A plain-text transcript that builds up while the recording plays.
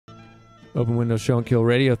Open Window Show and Kill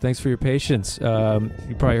Radio. Thanks for your patience.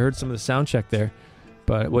 You probably heard some of the sound check there,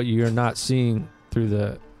 but what you're not seeing through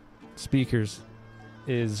the speakers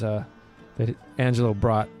is that Angelo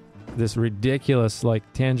brought this ridiculous, like,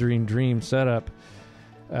 Tangerine Dream setup.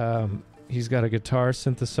 He's got a guitar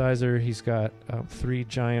synthesizer. He's got 3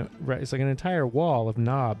 giant... It's like an entire wall of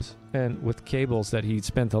knobs and with cables that he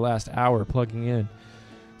spent the last hour plugging in.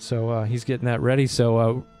 So he's getting that ready.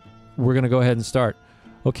 So we're going to go ahead and start.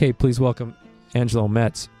 Okay, please welcome Angelo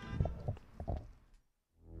Metz.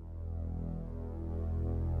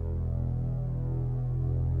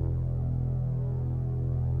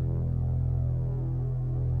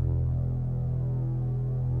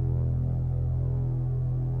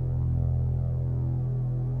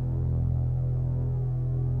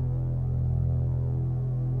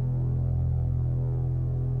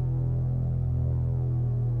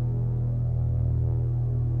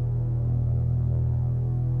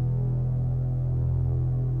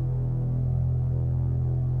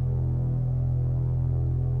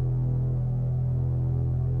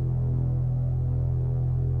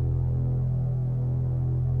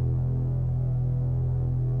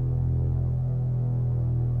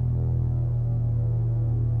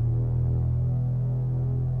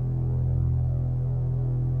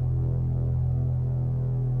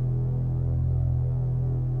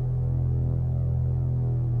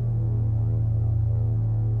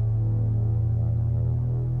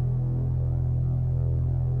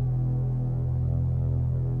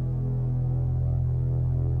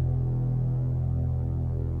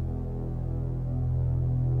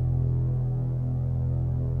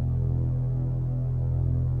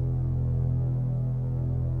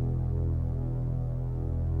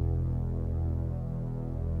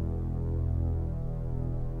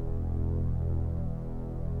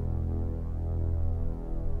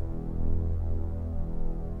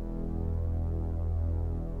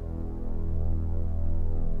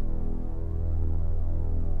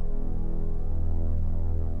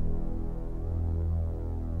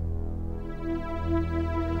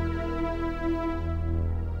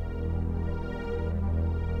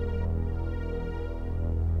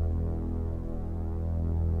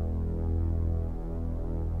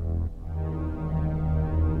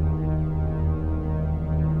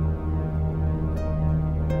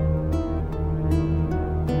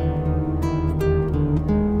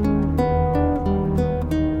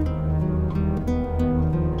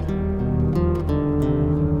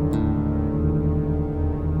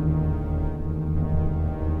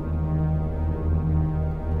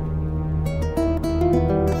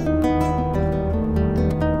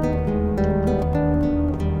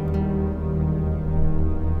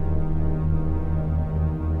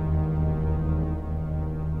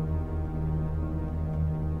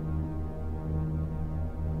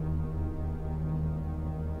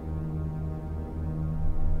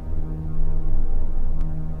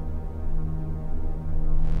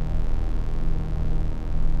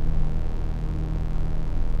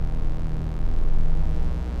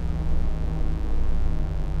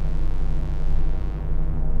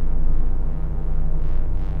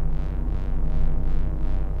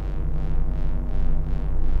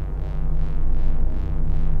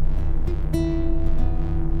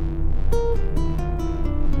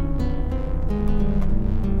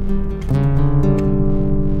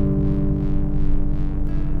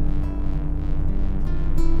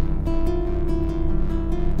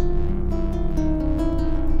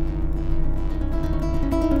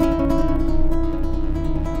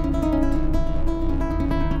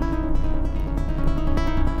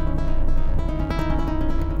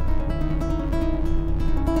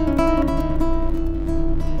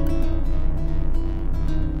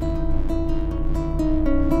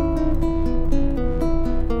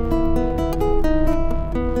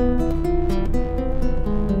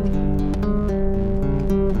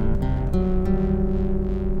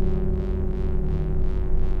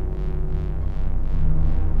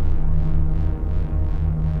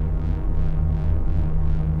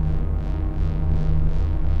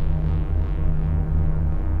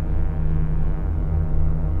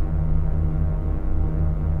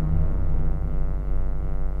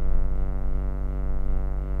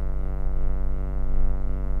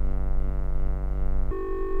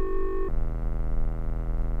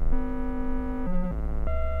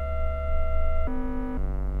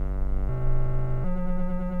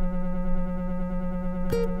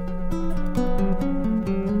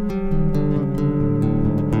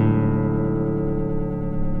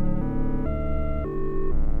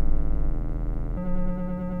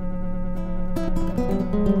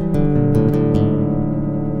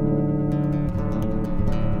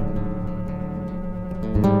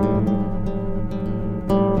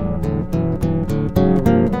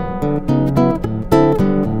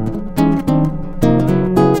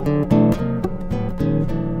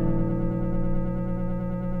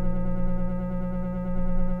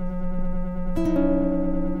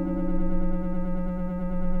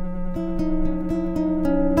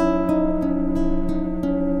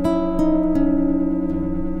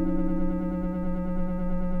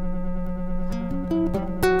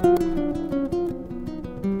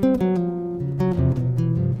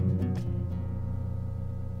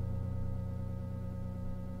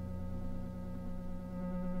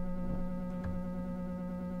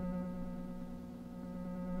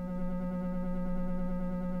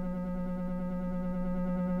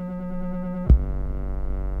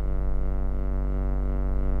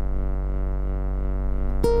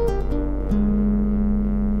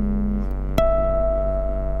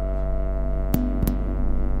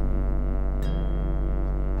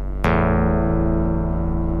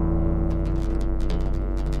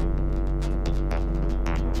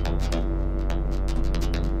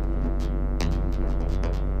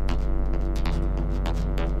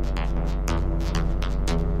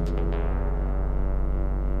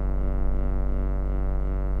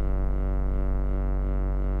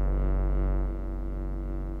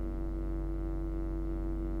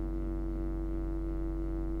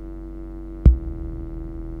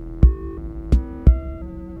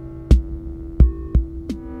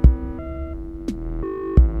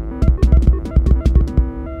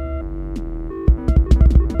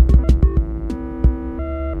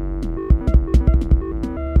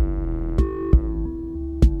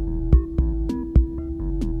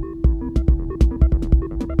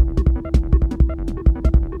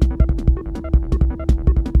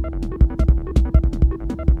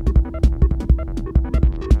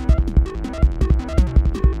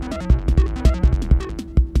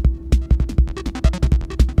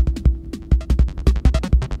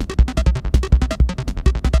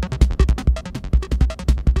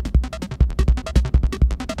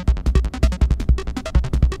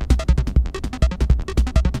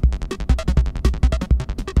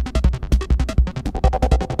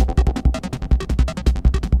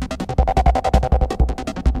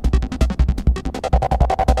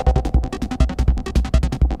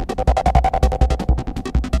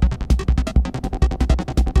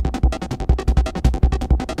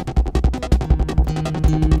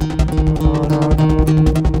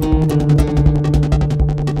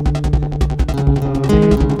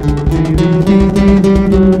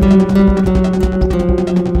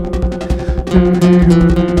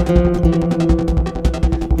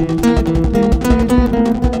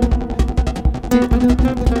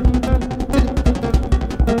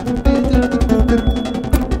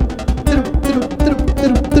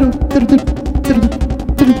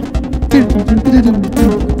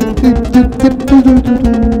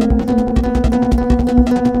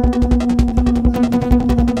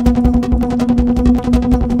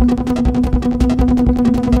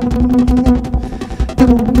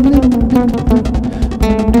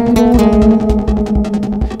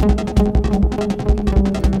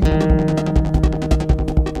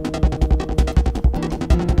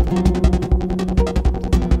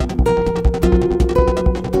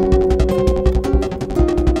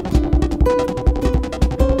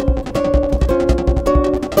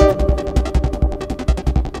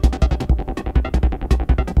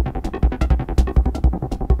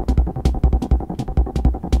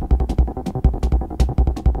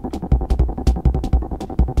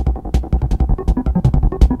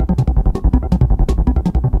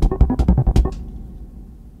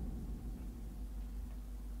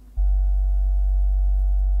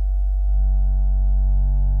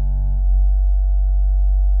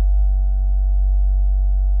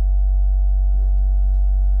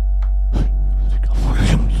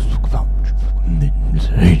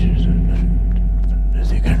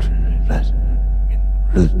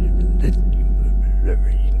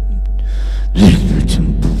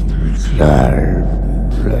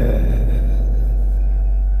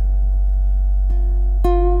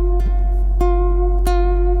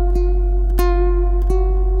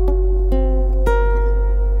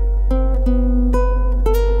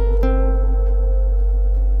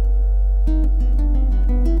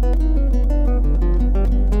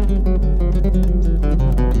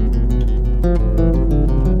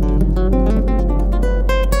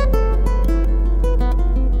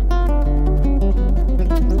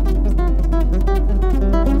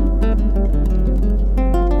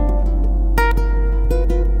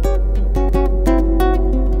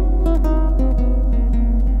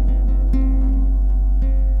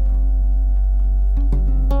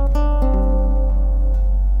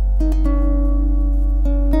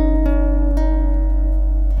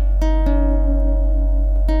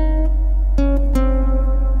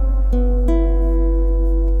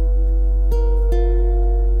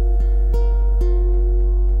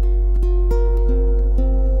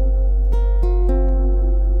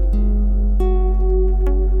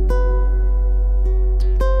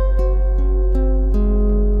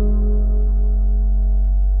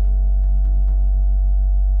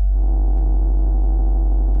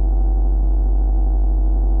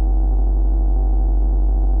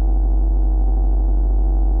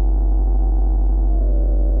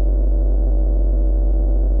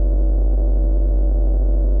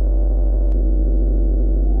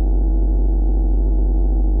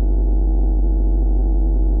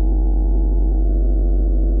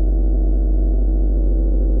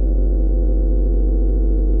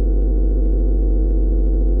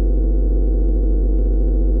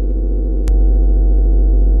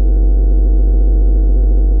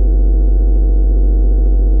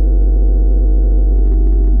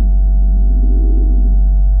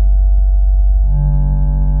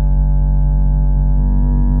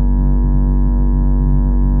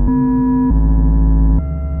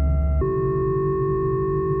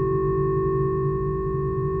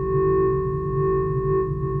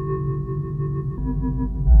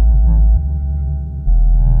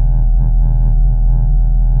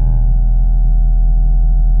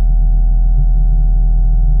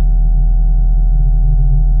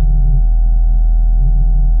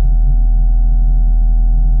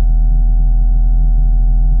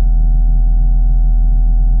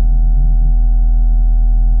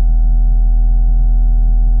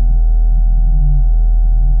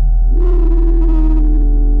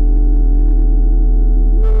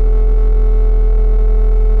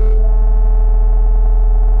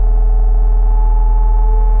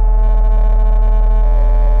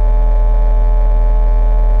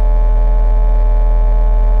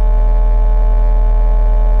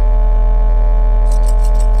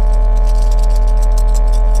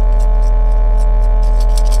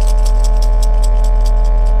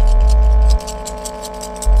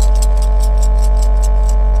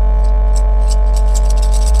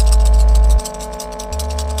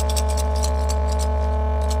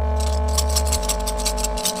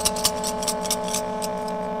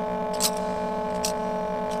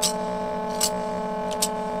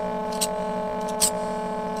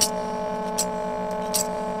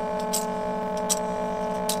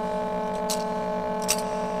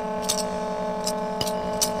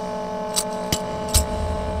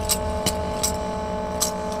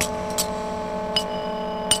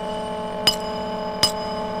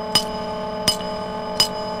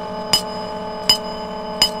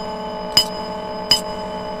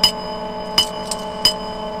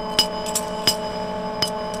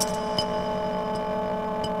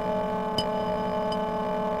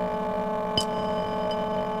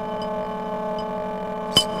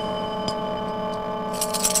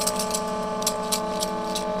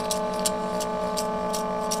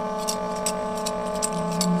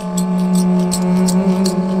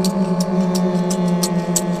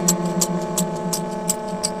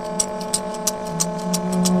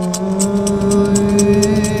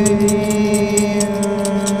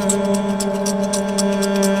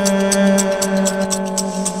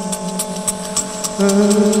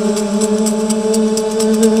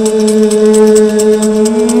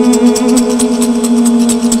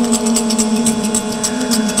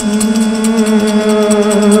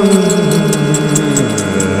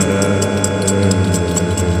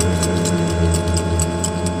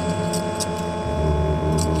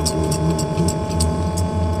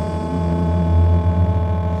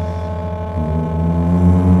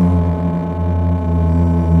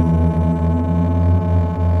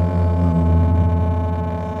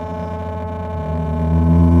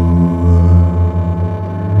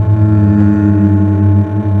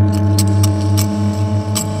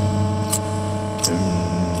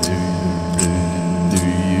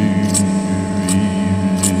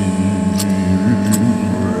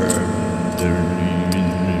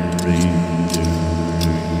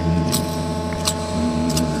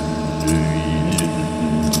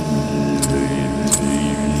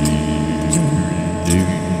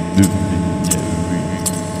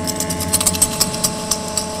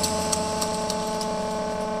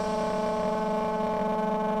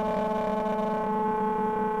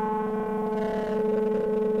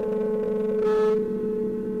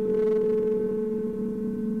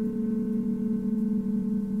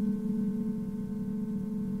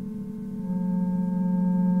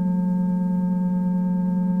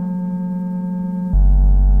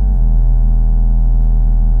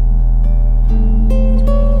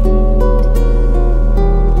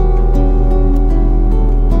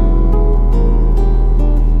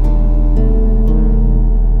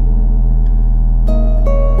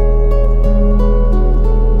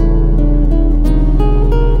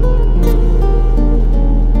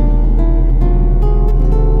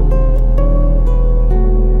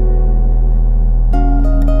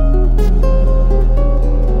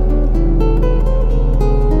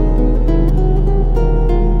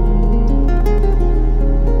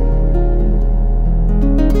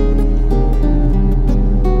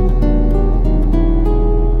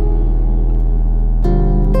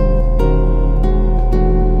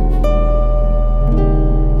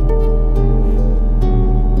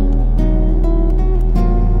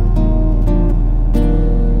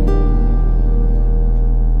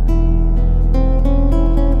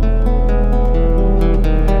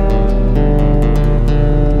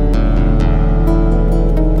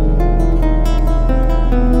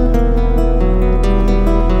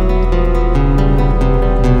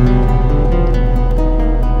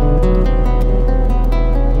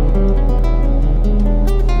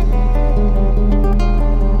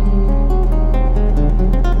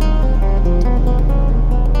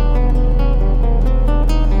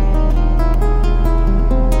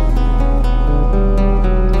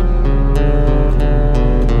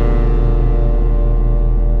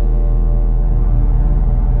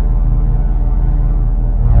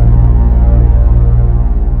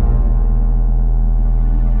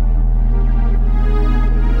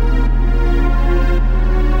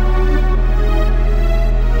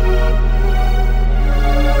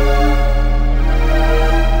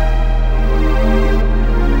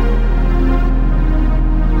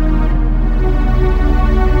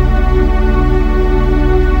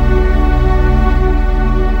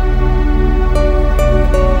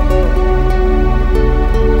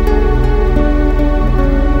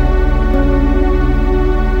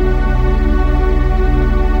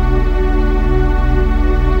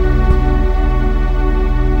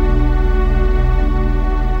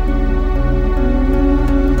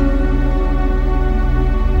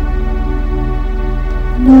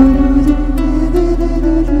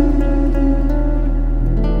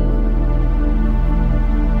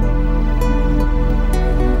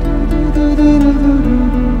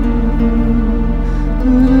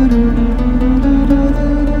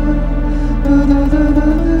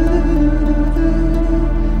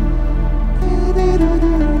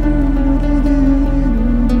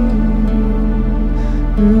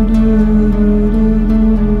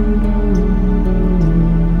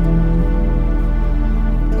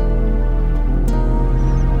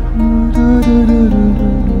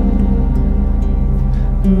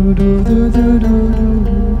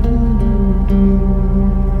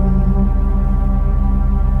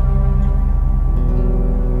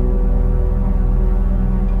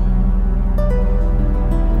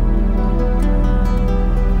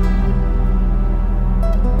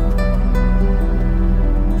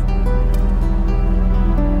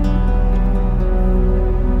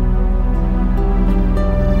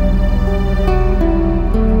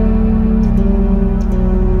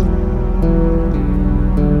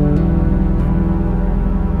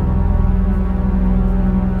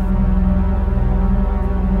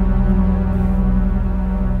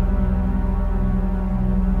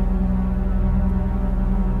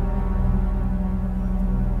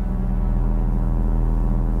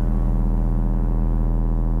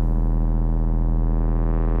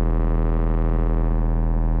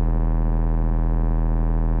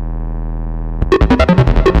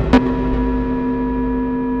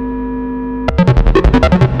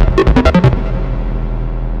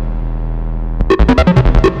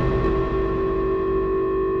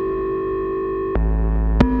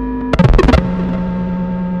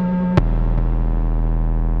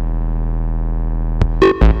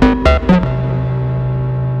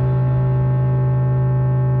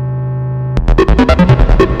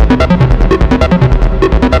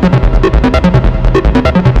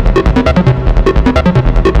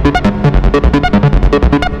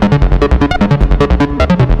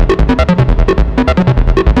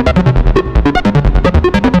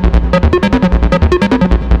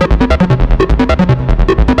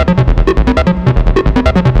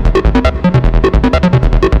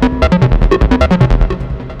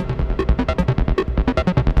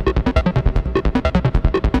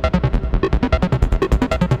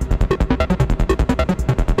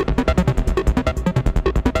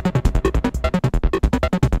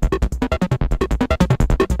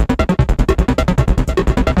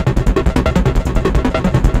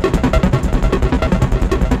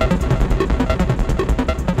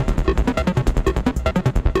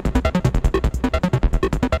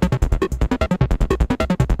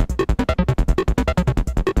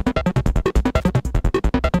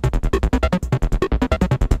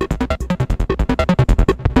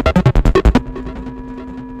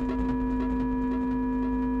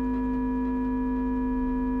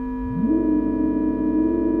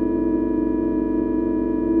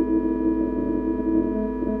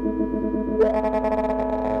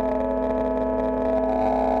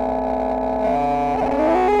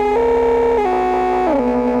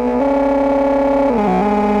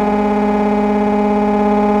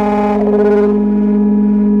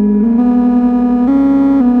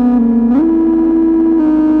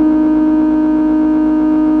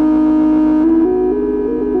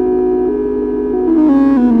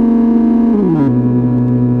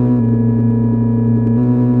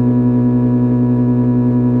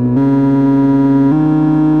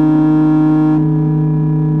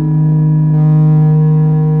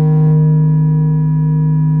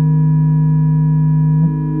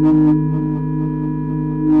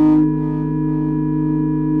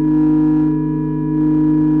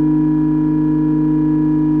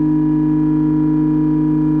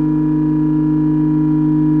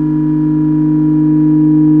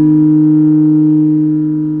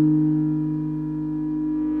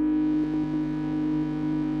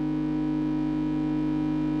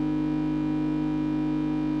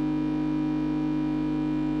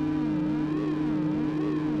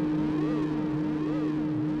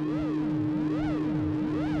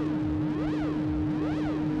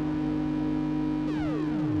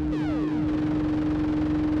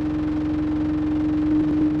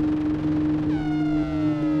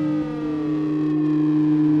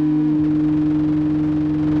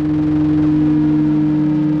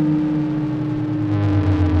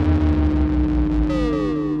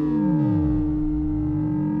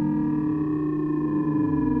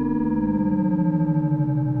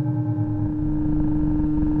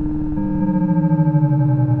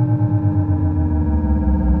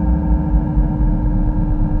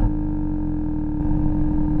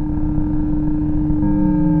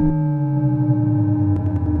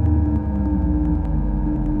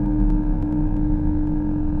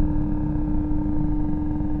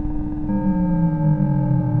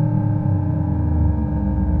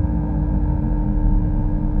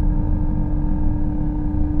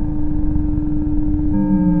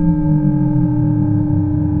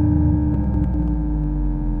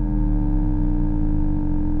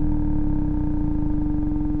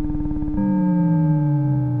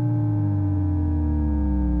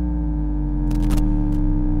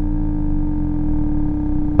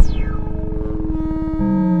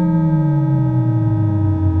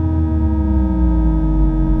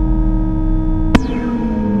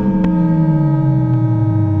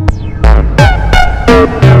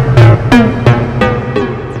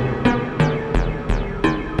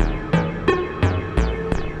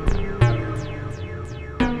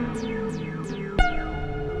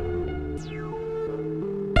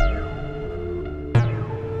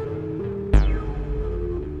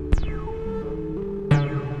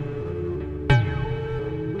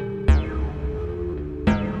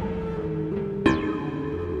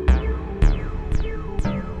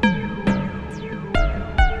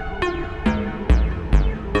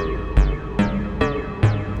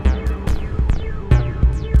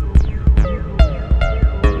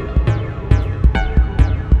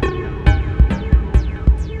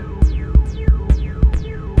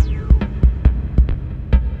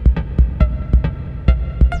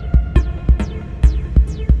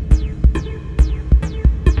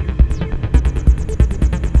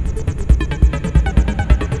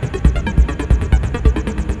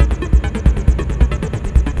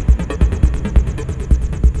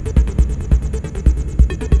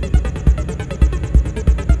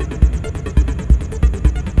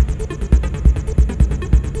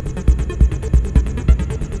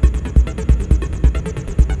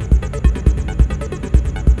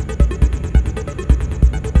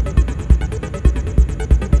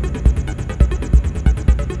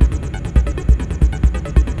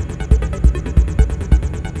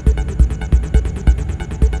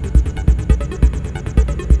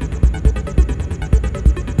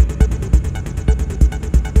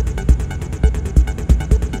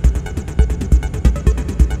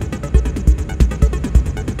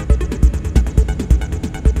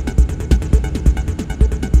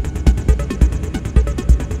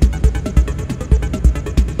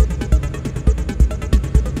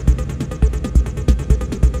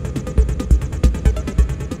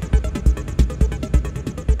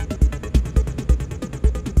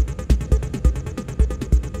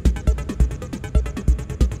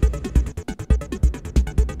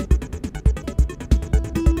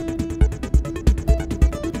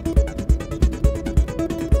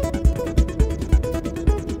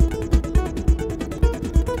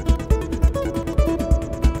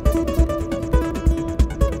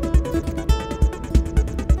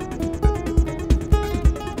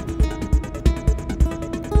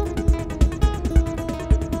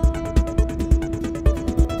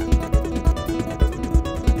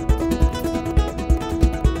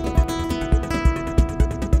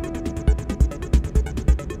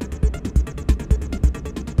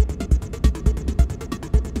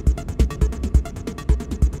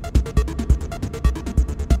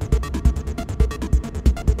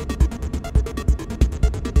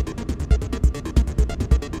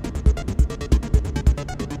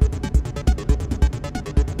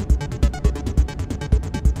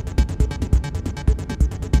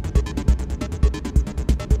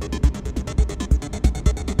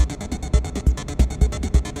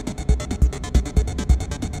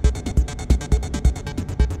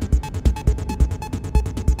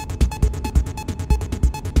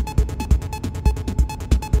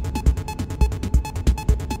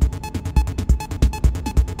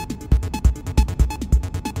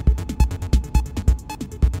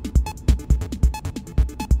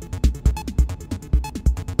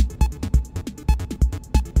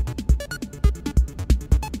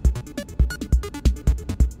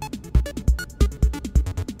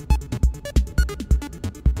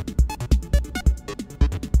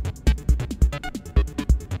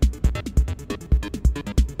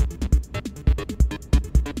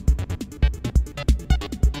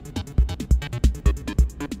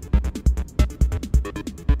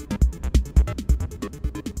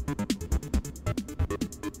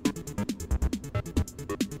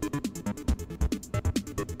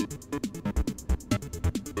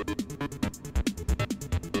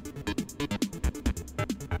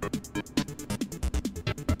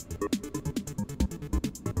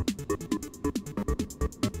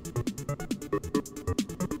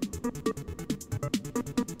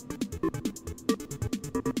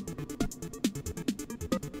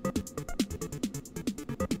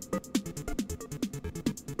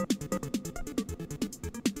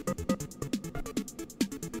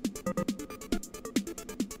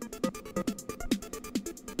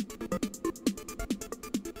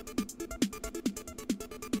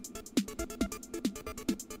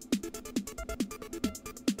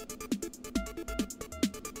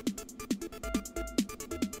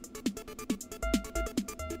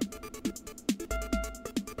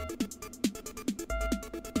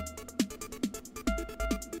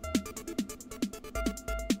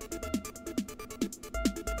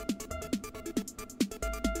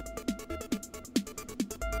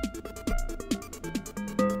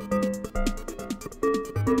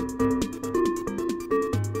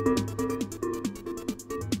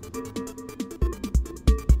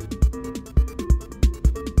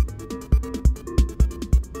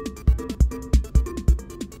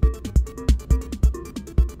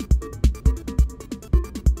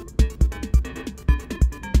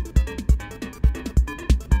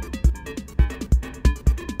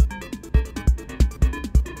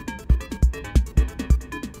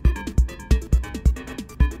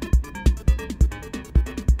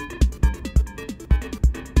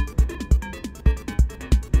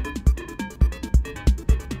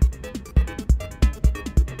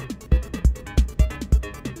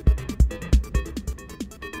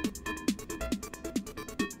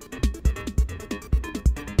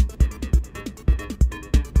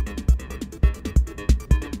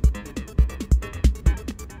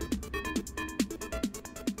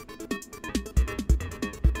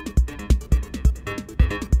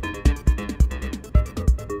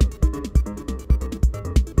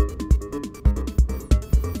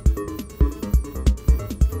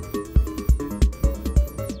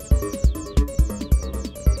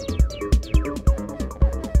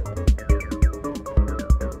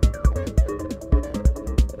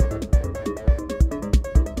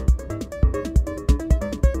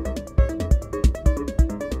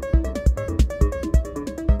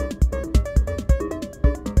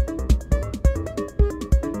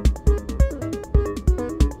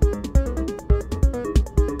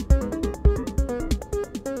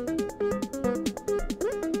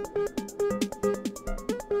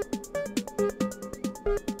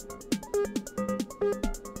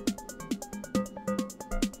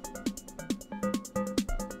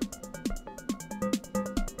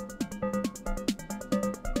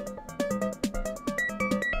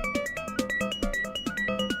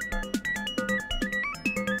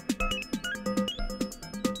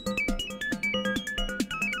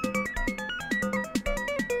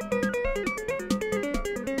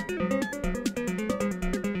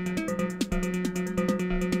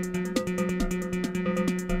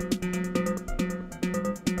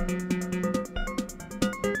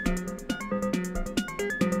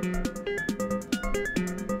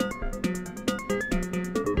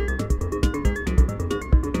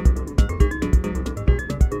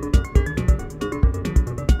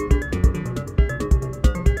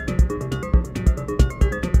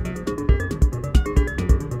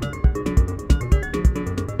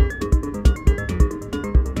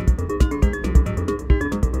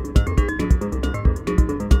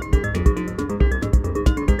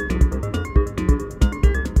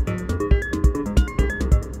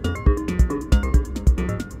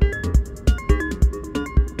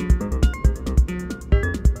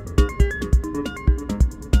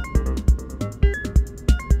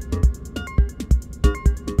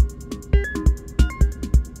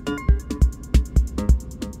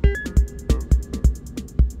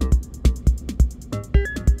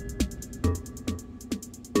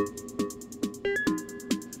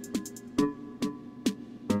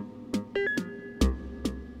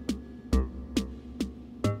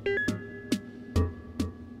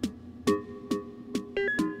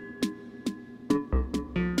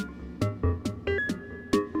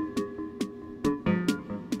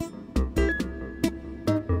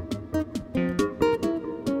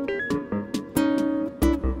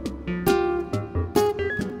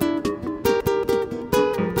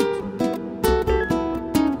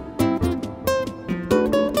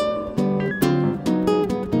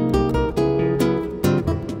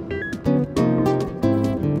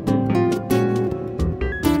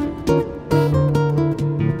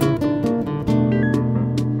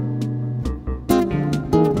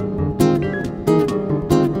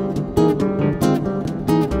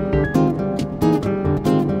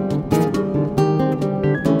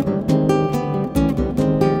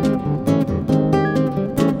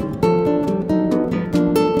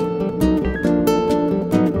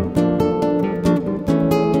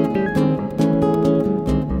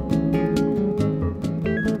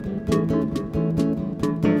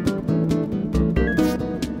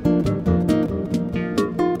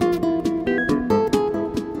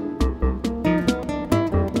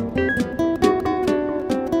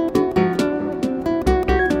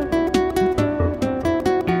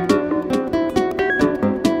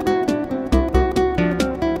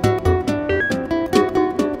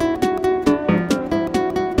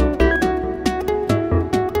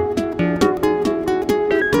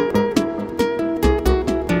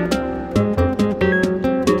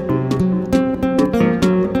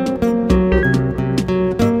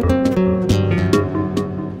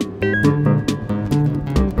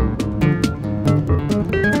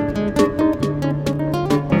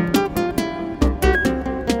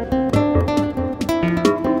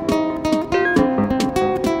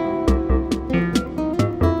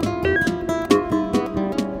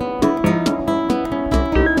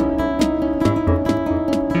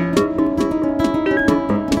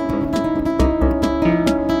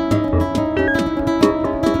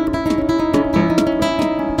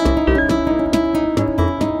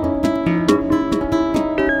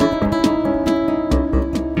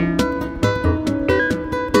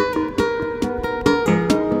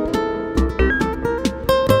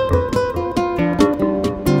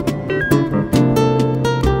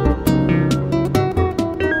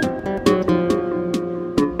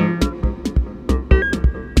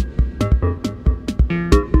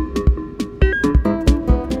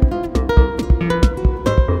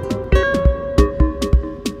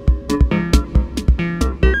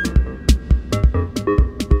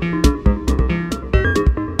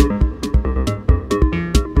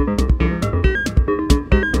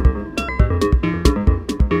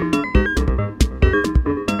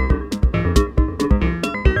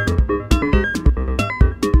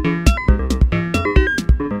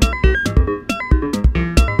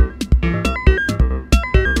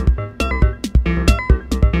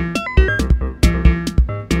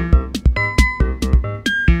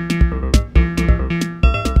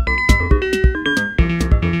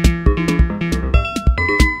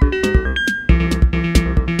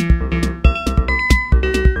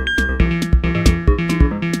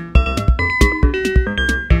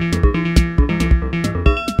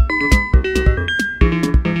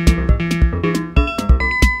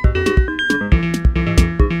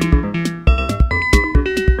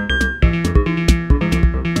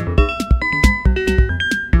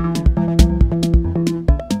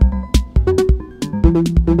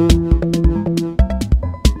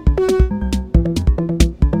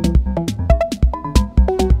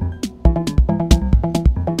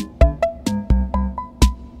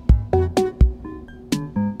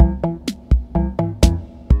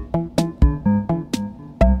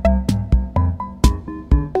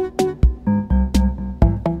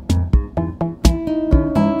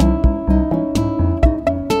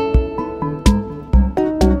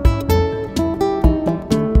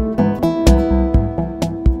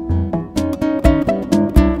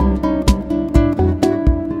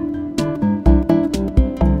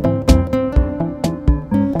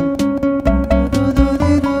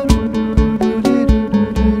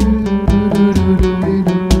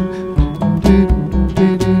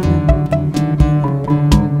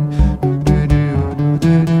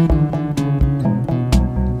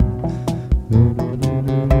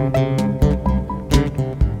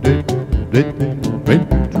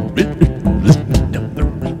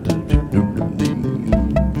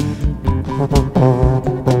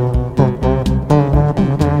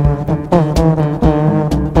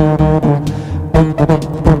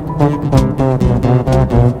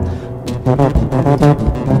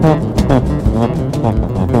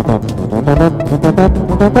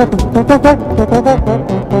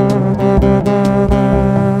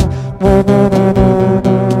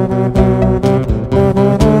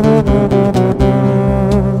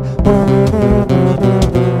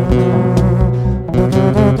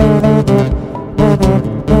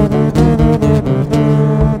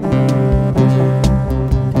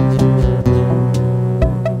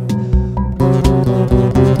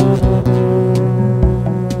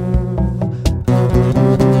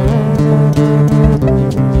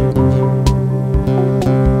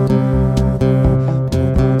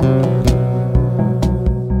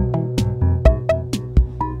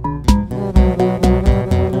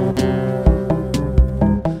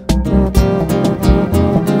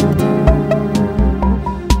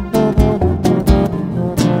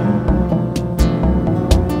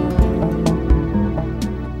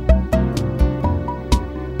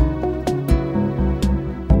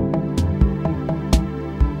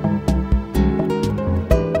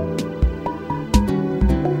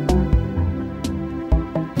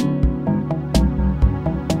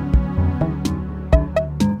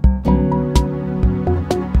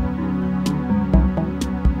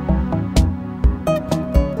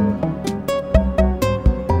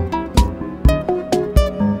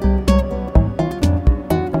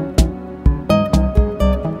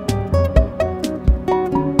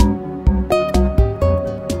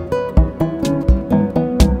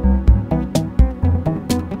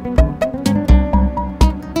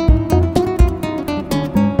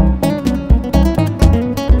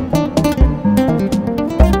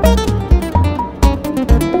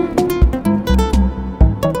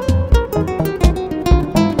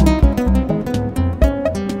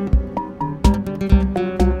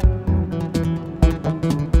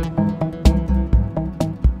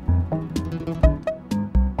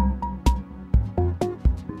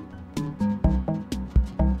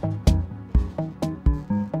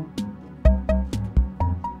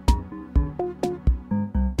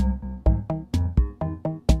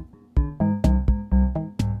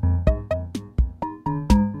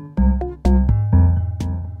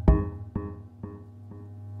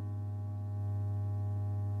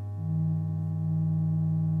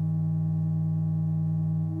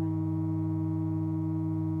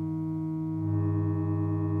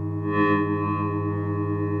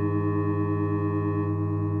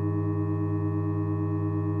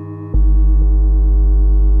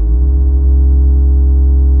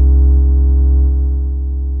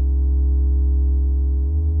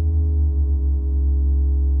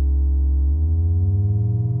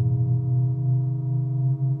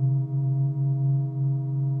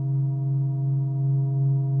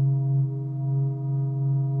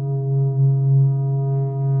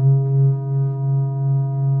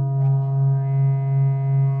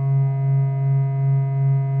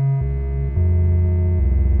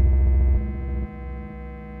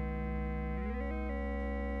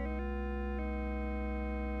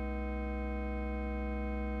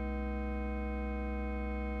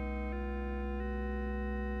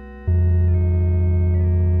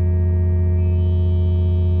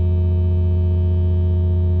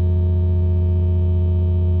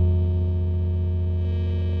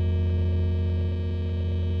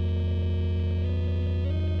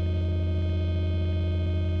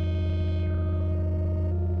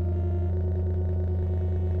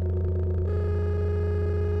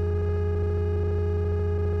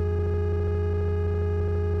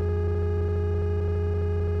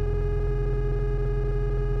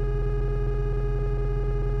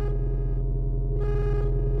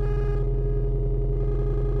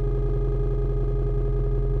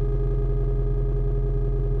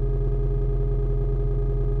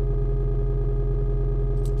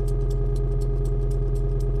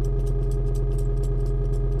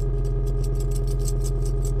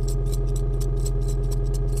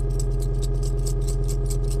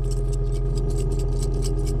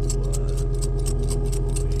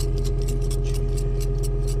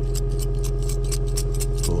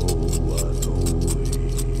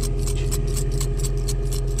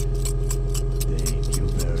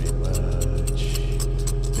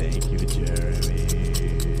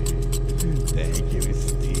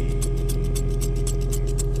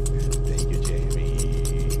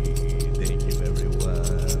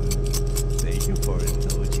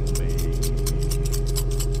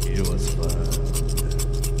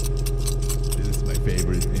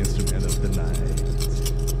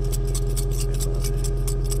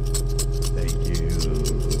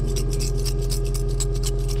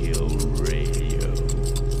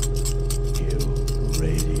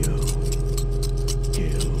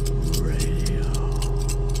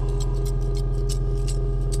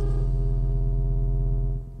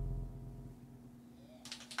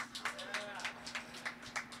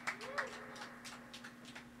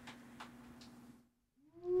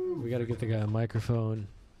 to get the guy a microphone.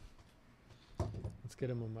 Let's get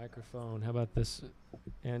him a microphone. How about this?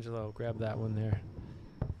 Angelo, grab that one there.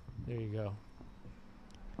 There you go.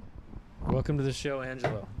 Welcome to the show,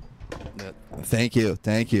 Angelo. Thank you.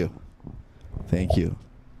 Thank you. Thank you.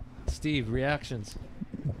 Steve, reactions.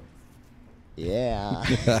 Yeah.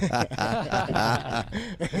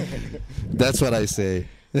 That's what I say.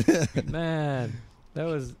 Man, that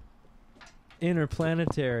was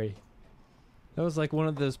interplanetary. That was like one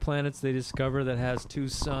of those planets they discover that has two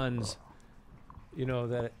suns, you know,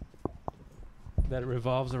 that it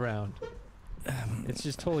revolves around. It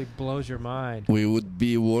just totally blows your mind. We would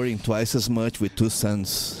be worrying twice as much with two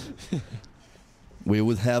suns. We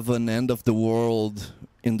would have an end of the world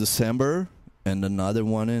in December and another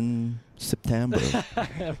one in September.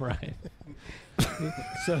 Right.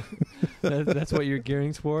 So that's what you're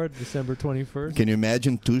gearing toward, December 21st? Can you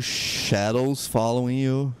imagine two shadows following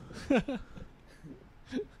you?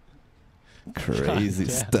 Crazy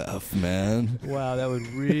stuff, man. Wow, that would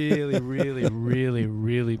really, really, really,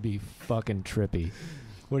 really be fucking trippy.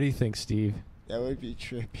 What do you think, Steve? That would be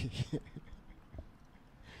trippy.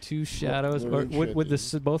 Two shadows, or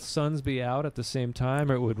would both suns be out at the same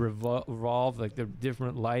time, or it would revolve like the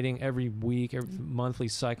different lighting every week, every monthly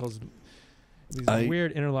cycles? These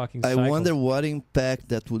weird interlocking cycles. I wonder what impact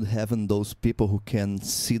that would have on those people who can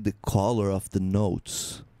see the color of the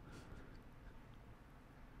notes.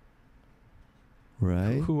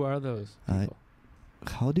 Right? Who are those people?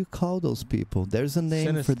 How do you call those people? There's a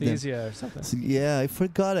name for them. Synesthesia or something. So, yeah, I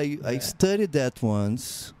forgot. I studied that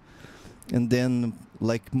once, and then,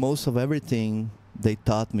 like most of everything they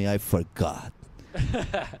taught me, I forgot.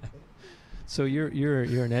 So you're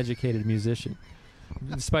an educated musician,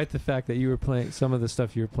 despite the fact that you were playing some of the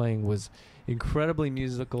stuff you were playing was incredibly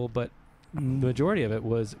musical, but the majority of it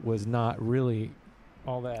was not really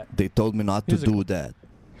all that. They told me not musical. to do that.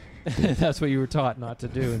 That's what you were taught not to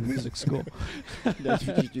do in music school. That's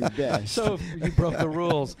what you do best. So you broke the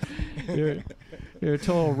rules. You're a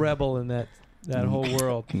total rebel in that whole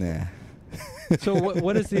world. Nah. So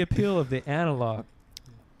what is the appeal of the analog?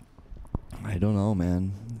 I don't know,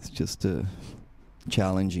 man. It's just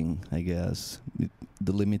challenging, I guess.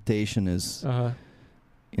 The limitation is,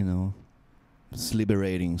 it's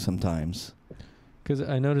liberating sometimes. Because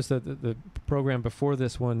I noticed that the program before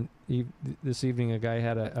this one, this evening, a guy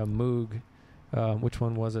had a Moog. Which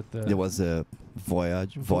one was it? It was a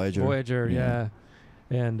Voyager. Voyager, yeah.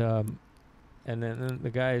 And then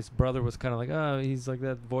the guy's brother was kind of like, oh, he's like,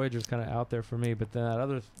 that Voyager's kind of out there for me, but then that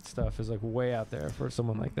other stuff is like way out there for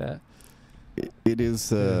someone like that. It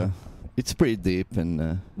is. It's pretty deep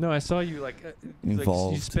and. No, I saw you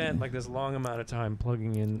involved. You spent like this long amount of time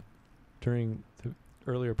plugging in during the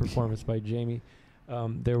earlier performance by Jamie.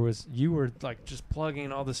 You were like just plugging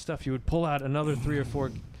in all this stuff. You would pull out another 3 or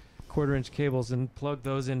 4 quarter-inch cables and plug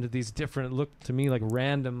those into these different, look to me like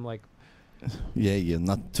random, like yeah,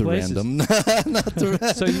 not too places. random. Not too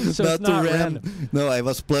so it's not random. No, I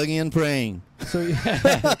was plugging and praying. So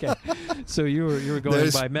okay. So you were going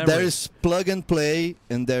by memory. There's plug and play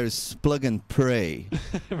and there's plug and pray,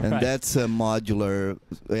 Right. and that's a modular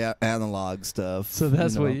analog stuff. So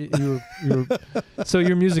that's what you were. So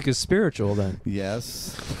your music is spiritual then.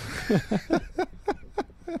 Yes.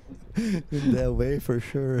 In that way, for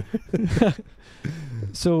sure.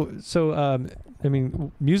 So I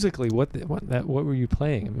mean, musically, what were you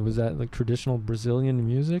playing? I mean, was that like traditional Brazilian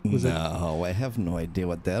music? I have no idea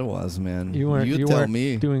what that was, man. You weren't tell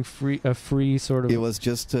me. Doing a free sort of. It was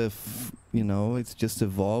just it's just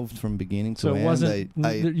evolved from beginning to end. So it wasn't.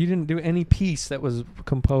 You didn't do any piece that was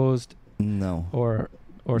composed. No. Or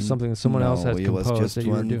something that someone else has composed it was just that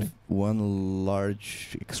you were doing. one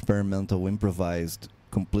large experimental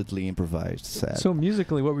completely improvised set. So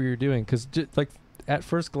musically, what were you doing? Because like at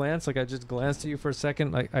first glance, like I just glanced at you for a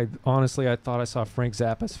second. Like I honestly thought I saw Frank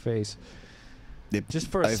Zappa's face. Just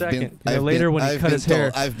for a second. Later when he cut his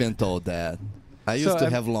hair. I've been told that. I used to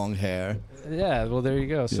have long hair. Yeah. Well, there you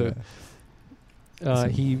go. So. Yeah.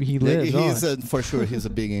 He lives on. For sure, he's a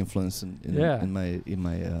big influence in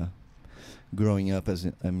my growing up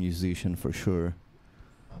as a musician, for sure.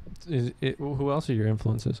 Who else are your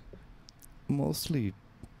influences? Mostly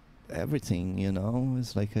everything,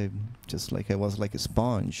 It's like I was like a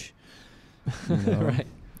sponge, Right.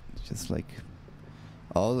 Just like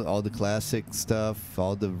all the classic stuff,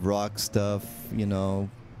 all the rock stuff, Then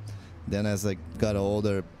as I got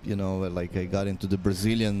older, like I got into the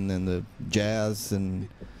Brazilian and the jazz and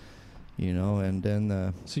and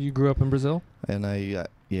then. So you grew up in Brazil? And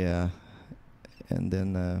and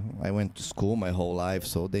then I went to school my whole life,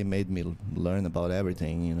 so they made me learn about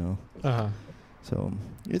everything, Uh-huh. So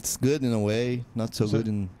it's good in a way, not so So- good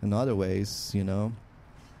in other ways, you know.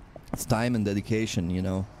 It's time and dedication, you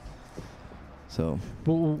know. So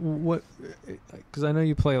But what? Because I know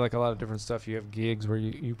you play like a lot of different stuff. You have gigs where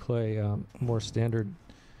you play more standard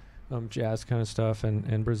jazz kind of stuff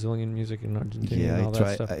and Brazilian music in Argentina and yeah, all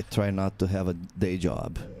that stuff. I try not to have a day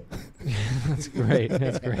job. That's great.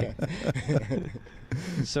 That's great.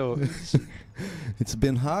 So It's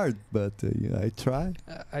been hard, but yeah, I try.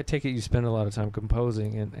 I take it you spend a lot of time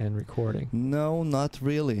composing and recording. No, not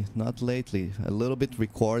really. Not lately. A little bit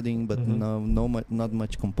recording, but Mhm. not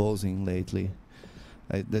much composing lately.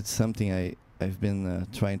 That's something I've been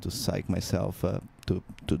trying to psych myself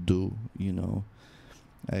to do. You know,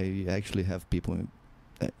 I actually have people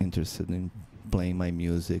interested in playing my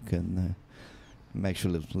music, and I'm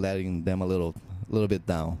actually letting them a little bit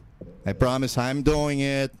down. I promise I'm doing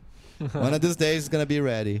it. One of these days it's gonna be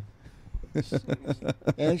ready.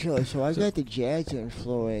 Angelo, so I got the jazz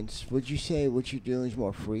influence. Would you say what you're doing is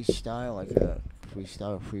more freestyle, like a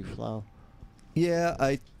freestyle, free flow? Yeah,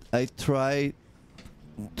 I try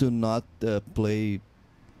to not play,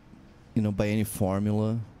 you know, by any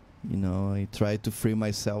formula. You know, I try to free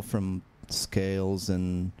myself from scales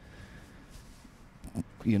and,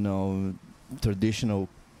 you know, traditional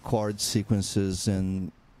chord sequences,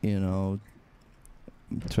 and, you know,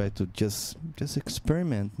 try to just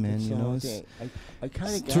experiment, man. So You know, I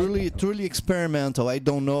kind it's of truly experimental. I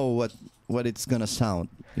don't know what it's gonna sound.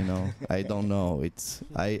 You know, I don't know. It's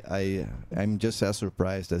I'm just as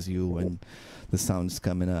surprised as you when the sound's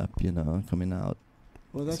coming up. You know, coming out.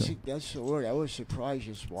 Well, So- that's the word. I was surprised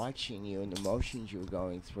just watching you and the emotions you were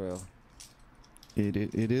going through. It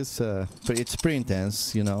is it's pretty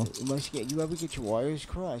intense. You know. You must get. You ever get your wires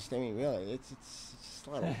crossed? I mean, really, it's just a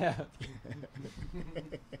lot of.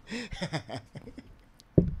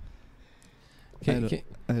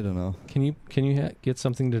 I don't know. Can you get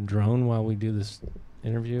something to drone while we do this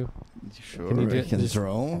interview? Sure, Can you I ju- can just-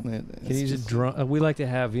 drone. Can you just drone? We like to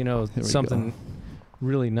have Here we something go.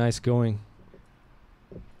 really nice going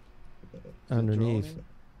underneath. droning?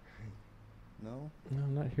 No, No,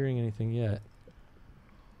 I'm not hearing anything yet.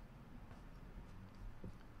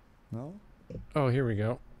 no. Oh, here we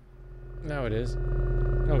go. Now it is.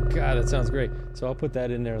 Oh God, that sounds great. So I'll put that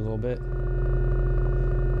in there a little bit.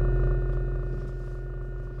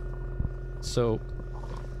 So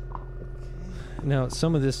now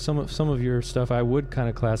some of your stuff I would kind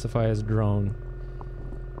of classify as drone,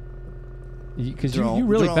 because you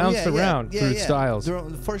really Drone, bounced yeah, around through styles.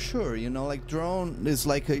 Drone, for sure, you know, like drone is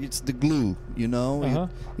like it's the glue, you know. Uh-huh.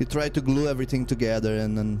 You try to glue everything together,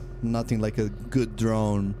 and then nothing like a good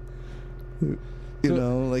drone. You So-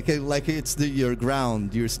 know, like it's your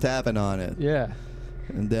ground. You're stepping on it, Yeah.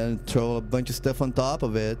 and then throw a bunch of stuff on top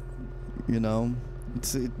of it. You know,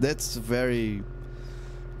 that's very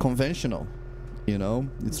conventional. You know,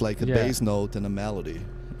 it's like a Yeah. bass note and a melody.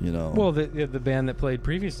 You know. Well, the band that played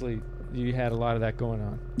previously, you had a lot of that going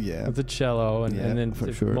on yeah. with the cello and then for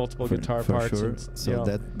the sure, multiple for- guitar for parts. sure. And, So you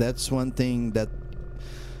know, that's one thing that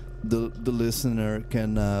the listener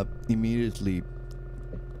can immediately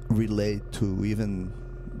relate to, even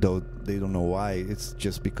though they don't know why. It's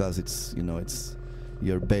just because it's, you know, it's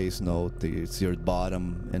your bass note, it's your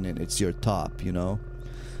bottom, and then it's your top. You know,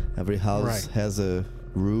 every house Right. has a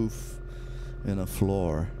roof and a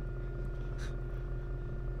floor.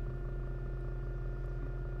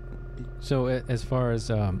 So as far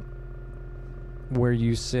as where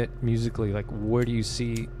you sit musically, like where do you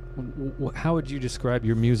see? How would you describe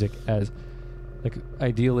your music as, like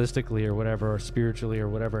idealistically or whatever, or spiritually or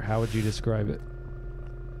whatever? How would you describe it?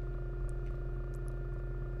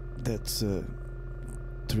 That's a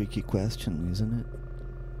tricky question, isn't it?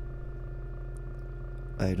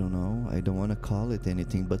 I don't know. I don't want to call it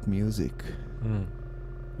anything but music.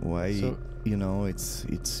 Why? So- You know,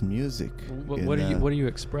 it's music. What are you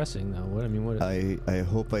expressing though? What I mean, what? I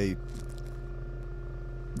hope I.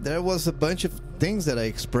 There was a bunch of things that I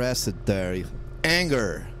expressed there: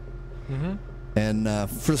 anger Mm-hmm. and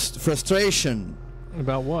frustration,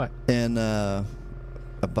 About what? and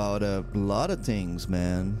about a lot of things,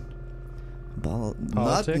 man. About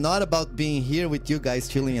Politics? not about being here with you guys,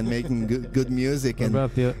 chilling and making good music What and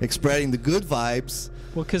about the? expressing the good vibes.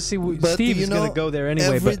 Well, because see, But, Steve you is going know, to go there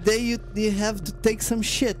anyway. Every But day you have to take some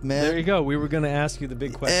shit, man. there you go. We were going to ask you the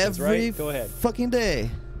big questions, Every right? Go ahead. fucking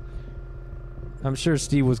day. I'm sure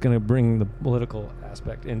Steve was going to bring the political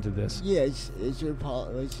aspect into this. Yeah, is there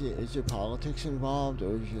politics involved,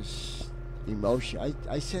 or is just emotion?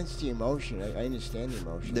 I sense the emotion. I understand the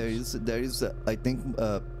emotion. There is I think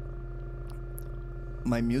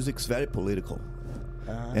my music's very political.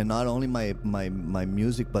 and not only my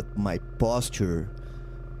music, but my posture,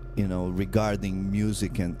 regarding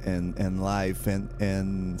music and life.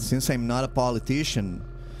 And since I'm not a politician,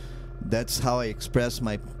 that's how I express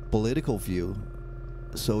my political view.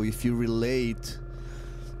 So if you relate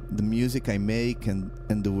the music I make and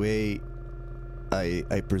the way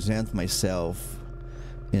I present myself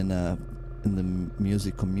in the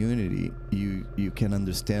music community, you can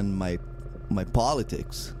understand my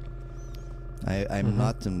politics. I'm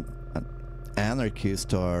not an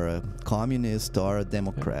anarchist or a communist or a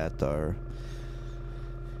Democrat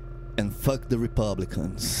and fuck the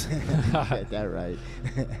Republicans. Get that right.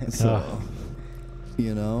 So,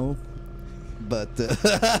 but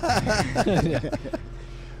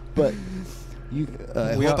but you.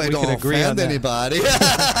 I hope I don't offend anybody.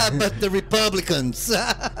 But the Republicans.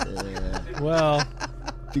 Well,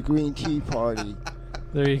 the Green Tea Party.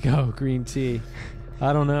 There you go, green tea.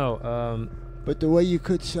 I don't know. But the way you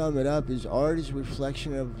could sum it up is art is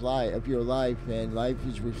reflection of your life, and life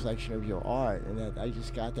is reflection of your art, and I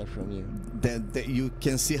just got that from you. That you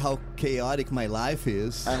can see how chaotic my life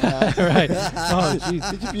is. Right. Oh, geez.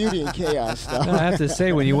 It's beauty and chaos stuff. No, I have to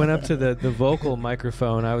say, when you went up to the vocal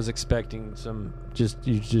microphone, I was expecting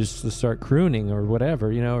you just to start crooning or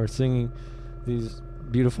whatever, or singing these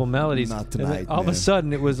beautiful melodies. Not tonight. All of a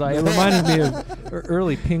sudden, it reminded me of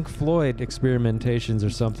early Pink Floyd experimentations or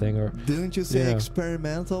something. Or didn't you say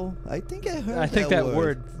experimental? I think I heard. I think that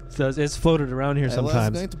word does. It's floated around here sometimes. I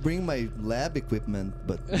was going to bring my lab equipment,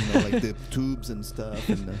 but like the tubes and stuff.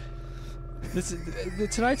 And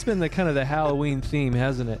tonight's been the kind of the Halloween theme,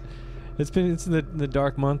 hasn't it? It's the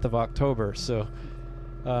dark month of October, so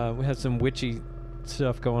we had some witchy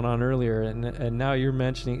stuff going on earlier, and now you're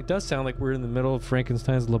mentioning it. Does sound like we're in the middle of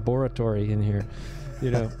Frankenstein's laboratory in here,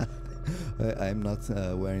 I'm not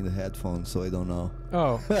wearing the headphones, so I don't know.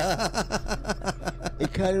 Oh.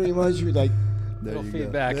 It kind of reminds me like little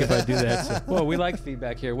feedback if I do that. So. Well, we like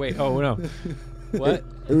feedback here. Wait. Oh no. What?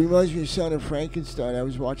 It reminds me of Son of Frankenstein. I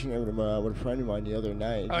was watching it with a friend of mine the other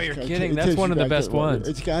night. Oh, you're kidding? That's one of the best ones.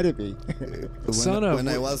 It's got to be.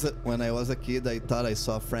 When I was a kid, I thought I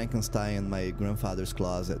saw Frankenstein in my grandfather's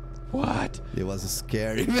closet. What? It was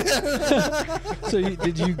scary. So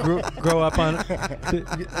did you grow up on?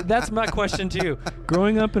 That's my question to you.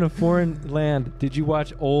 Growing up in a foreign land, did you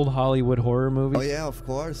watch old Hollywood horror movies? Oh yeah, of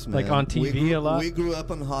course, man. Like on TV a lot. We grew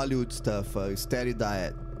up on Hollywood stuff. Steady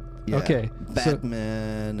diet. Yeah. Okay.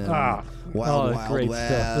 Batman and Wild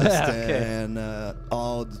West and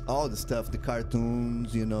all the stuff, the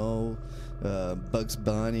cartoons, Bugs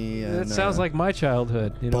Bunny. And, that sounds like my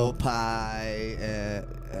childhood. Popeye,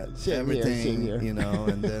 everything,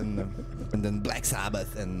 and then Black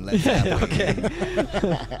Sabbath and Led Zeppelin. Okay.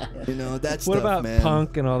 That stuff. What about man.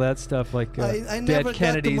 punk and all that stuff, like I Dead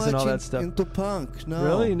Kennedys and all that stuff? Into punk, no.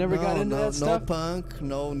 Really, you never got into that stuff? No punk,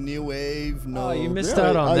 no new wave, no. Oh, you missed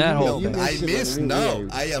out on that whole thing.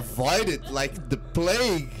 I avoided like the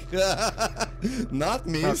plague. Not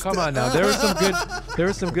missed. Oh, come on now. There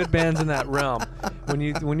were some good bands in that realm. When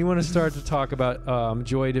you want to start to talk about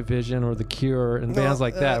Joy Division or The Cure and bands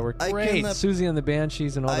like that were great. Susie and the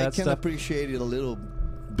Banshees and all that stuff. I can appreciate it a little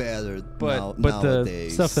better but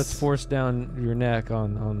nowadays. The stuff that's forced down your neck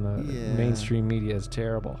on the mainstream media is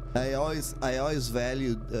terrible. I always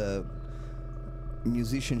valued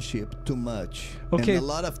musicianship too much. Okay. And a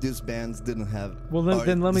lot of these bands didn't have. Well,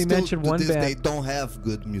 then let me mention one band. They don't have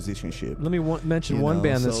good musicianship. Let me mention one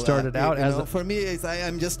band that started out as. For me,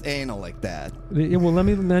 I'm just anal like that. Well, let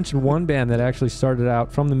me mention one band that actually started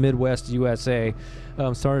out from the Midwest USA.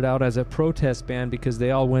 Started out as a protest band because they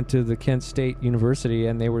all went to the Kent State University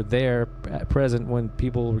and they were there present when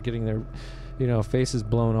people were getting their, faces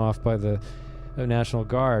blown off by the National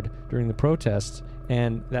Guard during the protests.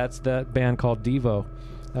 And that's that band called Devo.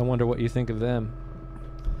 I wonder what you think of them.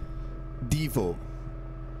 Devo.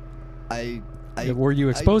 Were you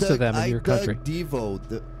exposed to them in your country?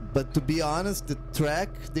 Devo. But to be honest, the track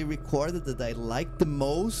they recorded that I liked the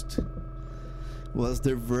most was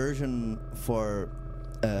their version for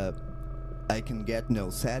I Can Get No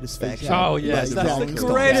Satisfaction. Oh yes, that's the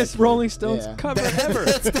greatest Rolling Stones cover ever.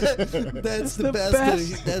 That's the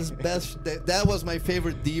best. That was my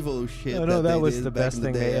favorite Devo shit. Oh, no, that was the best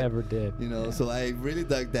thing they ever did. So I really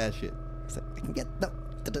dug that shit. So I can get no.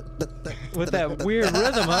 With that weird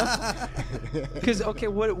rhythm, huh? Because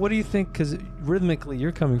what do you think? Because rhythmically,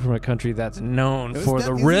 you're coming from a country that's known for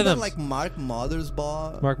the rhythm. Like Mark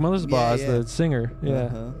Mothersbaugh. Mark Mothersbaugh is the singer.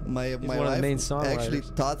 Yeah, my one of the wife main songwriters. Actually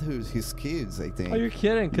taught his kids, I think. Oh, you're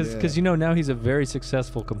kidding? Because now he's a very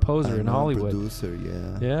successful composer in Hollywood. Producer,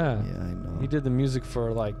 Yeah, I know. He did the music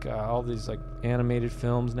for like all these like animated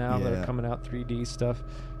films now that are Yeah. coming out 3D stuff.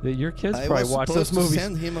 That your kids I probably was watch supposed those movies. to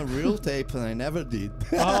send him a real tape, and I never did.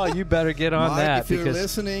 Oh, you better get on Mark, that if you're because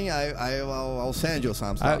listening, I'll send you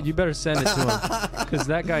some stuff. you better send it to him because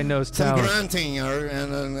that guy knows some talent. grunting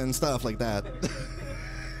and stuff like that.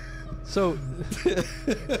 So,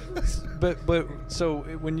 but so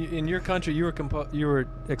when you in your country you were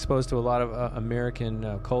exposed to a lot of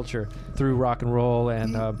American culture through rock and roll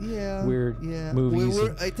and weird movies.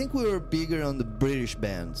 I think we were bigger on the British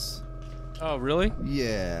bands. Oh, really?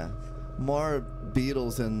 Yeah, more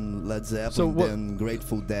Beatles and Led Zeppelin So what- than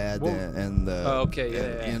Grateful Dead what- and Oh, okay,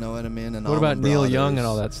 yeah. you know what I mean. And What about Allman Neil Young and Brothers.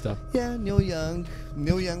 all that stuff? Yeah, Neil Young.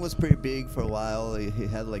 Neil Young was pretty big for a while. He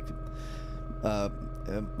had like,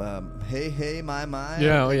 Hey Hey My My.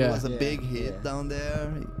 Yeah, I think yeah. It was a Yeah, big hit yeah. down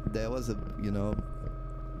there. That was a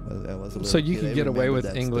I was a little So you kid. I can get away remember with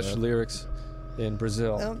that English stuff. lyrics in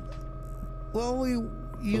Brazil. Well, you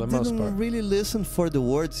the most didn't part. really listen for the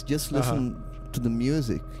words, just Uh-huh. listen to the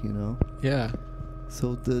music, you know. Yeah.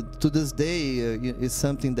 So to this day, it's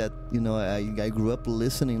something that I grew up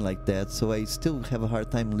listening like that. So I still have a hard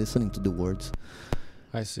time listening to the words.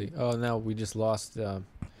 I see. Oh, now we just lost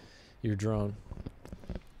your drone.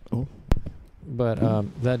 Oh. But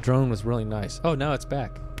that drone was really nice. Oh, now it's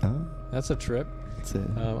back. That's a trip. It's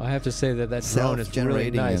a I have to say that drone is really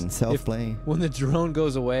self-generating nice. and self-playing. When the drone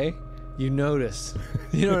goes away, you notice.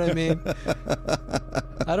 You know what I mean?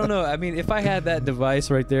 I don't know. I mean, if I had that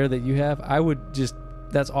device right there that you have, I would just,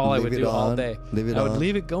 that's all I Leave would it do all on. day. Leave it I would on.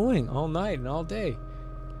 leave it going all night and all day.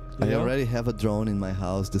 You I know? already have a drone in my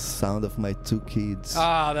house. The sound of my 2 kids.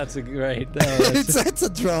 Ah, that's a great. It's a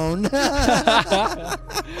drone.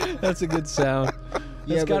 That's a good sound.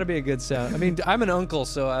 Yeah, It's got to but- be a good sound. I mean, I'm an uncle,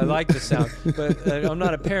 so I like the sound, but I'm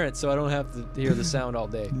not a parent, so I don't have to hear the sound all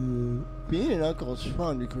day. Being an uncle is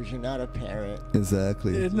fun because you're not a parent.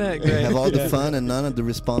 Exactly. Isn't that You great? have all the Yeah. fun and none of the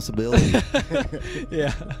responsibility.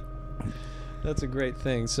 Yeah, that's a great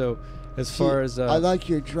thing. So, as far as I like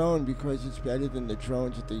your drone because it's better than the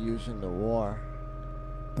drones that they use in the war.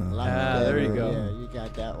 A lot there you better. go. Yeah, you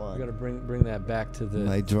got that we one. got to bring that back to the.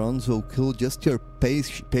 My drones will kill just your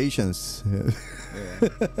patience. Yeah.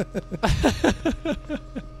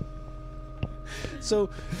 So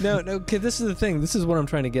no, okay. This is the thing. This is what I'm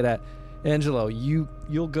trying to get at, Angelo.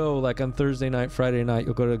 You'll go like on Thursday night, Friday night.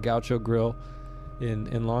 You'll go to Gaucho Grill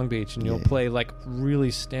in Long Beach, and you'll Yeah. play like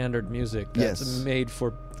really standard music that's Yes. made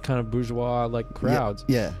for kind of bourgeois like crowds.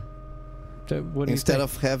 Yeah. So what do Instead you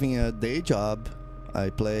of having a day job, I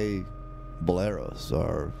play boleros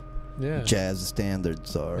or think? jazz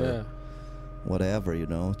standards or Yeah. whatever,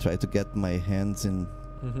 Try to get my hands in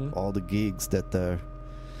Mm-hmm. all the gigs that are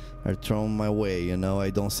thrown my way, I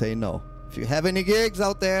don't say no. If you have any gigs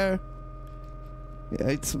out there,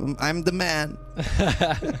 I'm the man.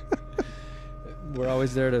 We're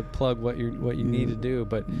always there to plug what you need to do.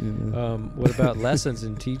 But what about lessons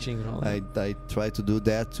and teaching and all that? I try to do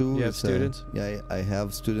that too. You have students? Yeah, I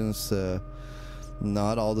have students.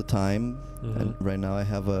 Not all the time. Mhm. And right now I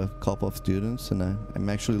have a couple of students, and I'm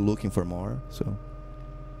actually looking for more. So,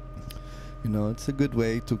 it's a good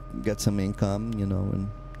way to get some income, and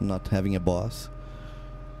not having a boss.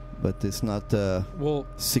 But it's not Well,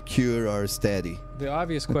 secure or steady. the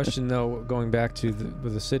obvious question, though, going back to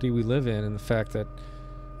the city we live in and the fact that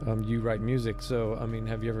you write music. So, I mean,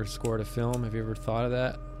 have you ever scored a film? Have you ever thought of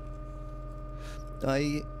that?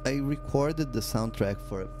 I recorded the soundtrack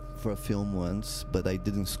for a film once, but I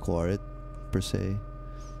didn't score it per se.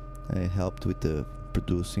 I helped with the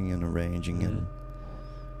producing and arranging and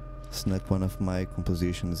snuck one of my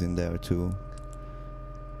compositions in there too.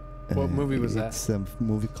 What movie was that? It's a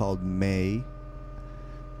movie called May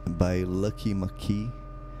by Lucky McKee,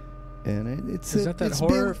 and it's Is that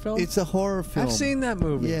horror film? It's a horror film. I've seen that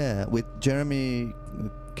movie. Yeah, with Jeremy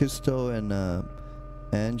Kisto and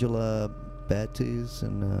Angela Bettis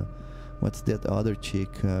and what's that other chick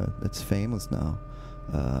that's famous now?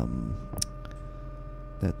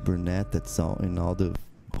 That brunette that's in all the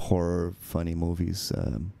horror funny movies.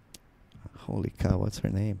 Holy cow, what's her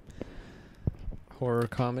name? Horror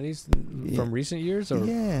comedies Yeah. from recent years, or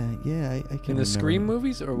Yeah, I can't in the remember. Scream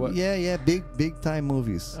movies, or what? Yeah, big time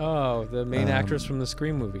movies. Oh, the main actress Um, from the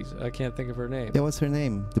Scream movies. I can't think of her name. Yeah, what's her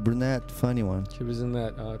name? The brunette, funny one. She was in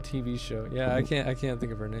that TV show. Yeah, I can't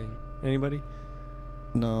think of her name. Anybody?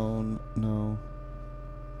 No.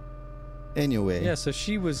 Anyway. Yeah, so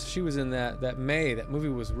she was in that May. That movie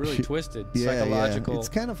was really twisted, Yeah, psychological. Yeah. It's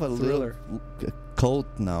kind of a thriller. little cult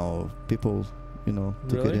now. People, took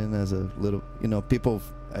it Really? in as a little, people,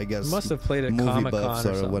 I guess, Must have played at movie Comic-Con buffs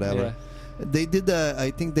or or something. whatever. Yeah. They did.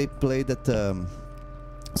 I think they played at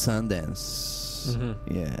Sundance.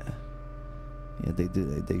 Yeah,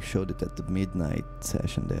 they showed it at the midnight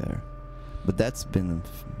session there, but that's been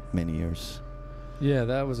many years. Yeah,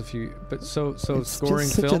 that was a few. But so It's scoring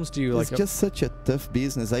just such films, do you like? It's just such a tough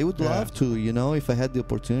business. I would Yeah. love to, if I had the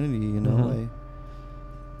opportunity,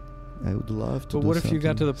 I would love to. But do what if you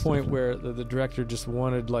got to the something point different. where the director just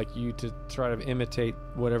wanted like you to try to imitate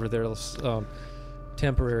whatever their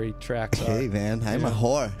temporary tracks Hey are? man, I'm a Yeah.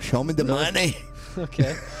 whore. Show me the No. money.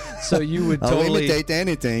 Okay, so you would I'll totally, imitate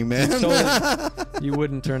anything, man. you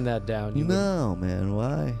wouldn't turn that down. You No, man.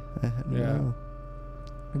 Why? Yeah. No.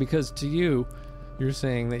 because to you, you're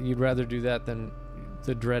saying that you'd rather do that than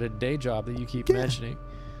the dreaded day job that you keep Yeah. mentioning.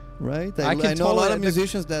 Right? I I can know a lot totally- of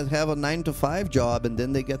musicians that have a 9 to 5 job and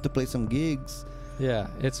then they get to play some gigs. Yeah,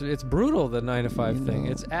 it's brutal, the 9 to 5 You thing.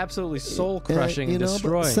 know. It's absolutely soul crushing and But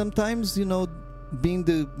destroying. sometimes, being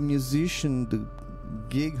the musician, the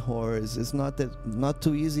gig whore is not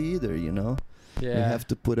too easy either, yeah, You have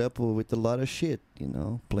to put up with a lot of shit,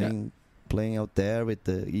 playing out there with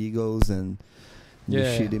the egos and the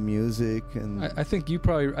Yeah. shitty music and I think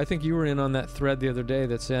you were in on that thread the other day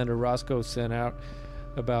that Sandra Roscoe sent out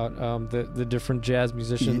about the different jazz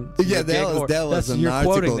musicians. yeah, the that gig was whore. that was That's- an you're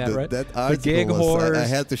article. quoting that, right? That article gig was, whores. I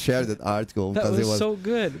had to share that article That because was it was so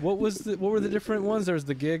good. What were the different ones? There's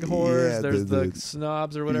the gig whores. Yeah, there's the the-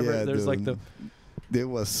 snobs or whatever. yeah, there's like the it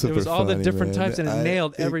was super it was all the funny, different man. types, and it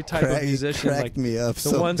nailed every type of musician. It cracked Like me up the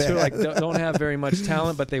so ones who bad. like don't have very much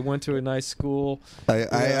talent, but they went to a nice school.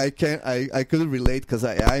 I can't I couldn't relate because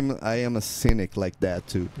I am a cynic like that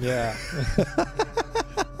too. Yeah.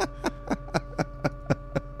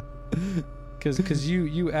 Because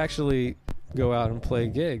you actually go out and play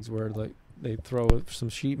gigs where like they throw some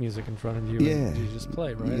sheet music in front of you Yeah. and you just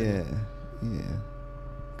play, right? Yeah.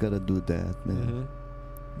 Gotta do that, man.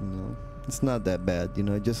 Mm-hmm. It's not that bad, You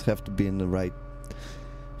just have to be in the right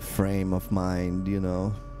frame of mind,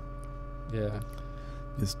 Yeah.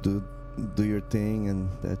 Just do your thing and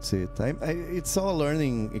that's it. It's all a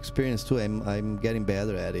learning experience too. I'm getting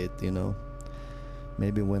better at it,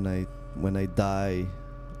 Maybe when I die,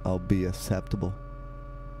 I'll be acceptable.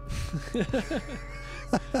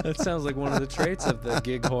 That sounds like one of the traits of the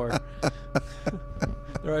gig whore.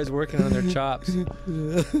 They're always working on their chops.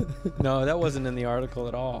 No, that wasn't in the article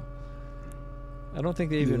at all. I don't think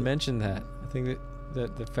they even mentioned that. I think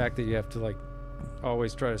that the fact that you have to like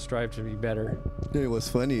always try to strive to be better. It was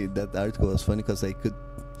funny. That article was funny because I could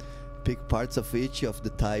pick parts of each of the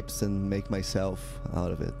types and make myself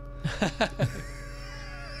out of it.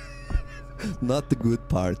 Not the good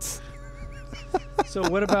parts. So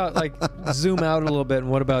what about like zoom out a little bit, and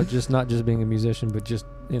what about just not just being a musician, but just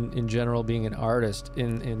in general being an artist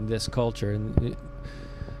in this culture in the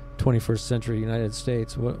 21st century United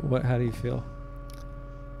States? How do you feel?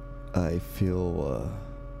 I feel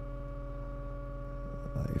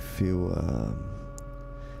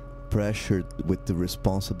pressured with the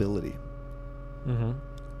responsibility. Mm-hmm.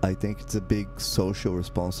 I think it's a big social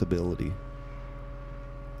responsibility.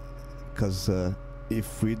 Because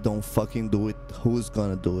if we don't fucking do it, who's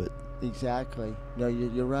gonna do it? Exactly. No,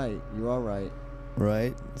 you're right. You are right.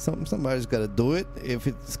 Right? Somebody's gotta do it. If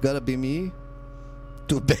it's gotta be me,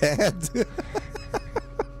 too bad.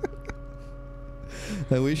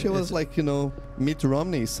 I wish I was like, Mitt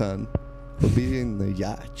Romney's son. Would be in the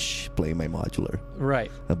yacht, playing my modular. Right.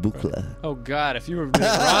 A bucla. Oh God! If you were Mitt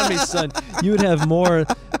Romney's son, you would have more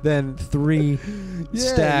than 3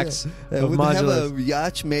 stacks I of would modulars. have a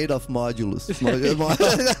yacht made of modulus.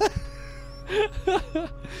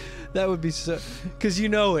 That would be so, because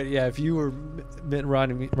if you were Mitt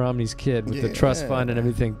Romney's kid with the trust fund and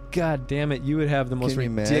everything, God damn it, you would have the most Can you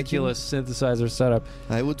ridiculous synthesizer setup.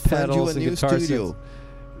 I would find you Pedals a and new guitar studio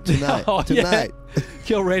sets. tonight. Oh, yeah. Tonight.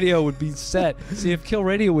 Kill Radio would be set. See, if Kill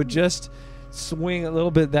Radio would just swing a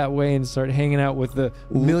little bit that way and start hanging out with the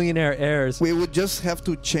millionaire heirs. We would just have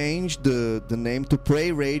to change the name to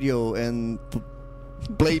Pray Radio and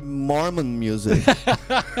play Mormon music.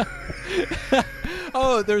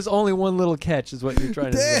 Oh, there's only one little catch, is what you're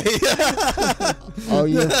trying to say. Oh,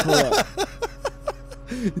 you're full.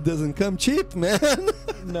 It doesn't come cheap, man.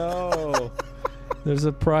 No. There's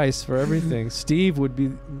a price for everything. Steve would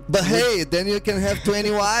be... But hey, then you can have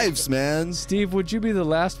 20 wives, man. Steve, would you be the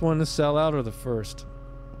last one to sell out or the first?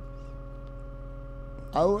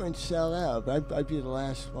 I wouldn't sell out. I'd be the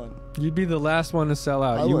last one. You'd be the last one to sell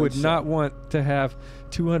out. I You wouldn't would not want to have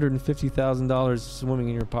 $250,000 swimming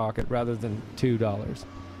in your pocket rather than $2.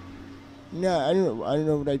 No, I don't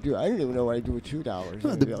know what I do. I don't even know what I do with $2. No,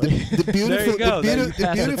 really. the beautiful, There you go.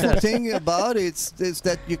 the beautiful thing about it is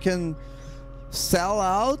that you can sell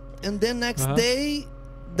out and then next day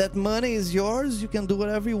that money is yours. You can do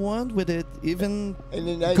whatever you want with it, even And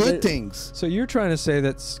then good things. So you're trying to say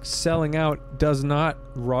that selling out does not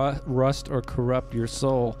rust or corrupt your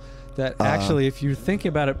soul. That actually, if you think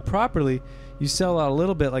about it properly, you sell out a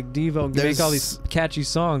little bit, like Devo, and you make all these catchy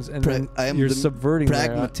songs, and then you're subverting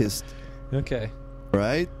pragmatist. Okay.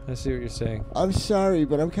 Right? I see what you're saying. I'm sorry,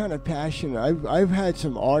 but I'm kind of passionate. I've had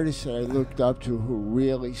some artists that I looked up to who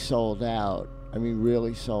really sold out. I mean,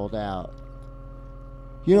 really sold out.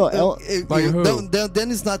 You know,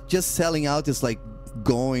 then it's not just selling out. It's like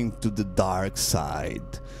going to the dark side.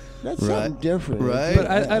 That's something different, right? But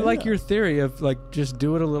I like your theory of like just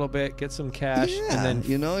do it a little bit, get some cash, and then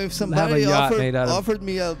if somebody have a yacht offered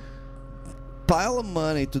me a pile of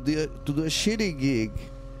money to do a shitty gig,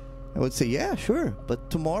 I would say yeah, sure.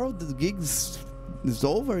 But tomorrow the gig is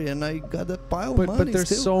over and I got a pile of money. But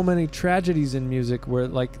there's so many tragedies in music where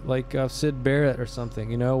like Sid Barrett or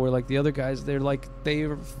something, where like the other guys they're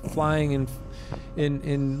flying in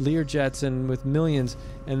Learjets and with millions,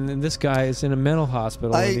 and then this guy is in a mental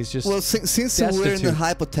hospital and he's just since we're in the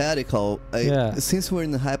hypothetical,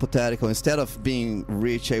 instead of being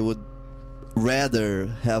rich, I would rather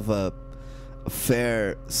have a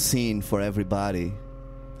fair scene for everybody.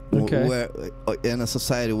 Okay. Where in a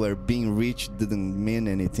society where being rich didn't mean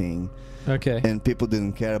anything, and people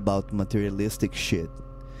didn't care about materialistic shit,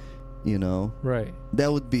 right?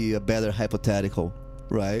 That would be a better hypothetical,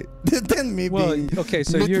 right? Than me being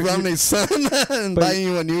so Mitt Romney's son and buying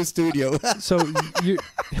you a new studio. So you,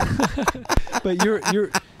 but you're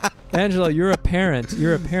Angelo, you're a parent.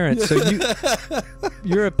 You're a parent. So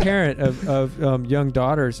you're a parent of young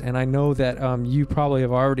daughters, and I know that you probably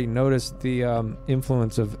have already noticed the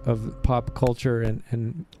influence of pop culture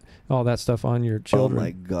and all that stuff on your children. Oh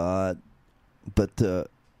my God! But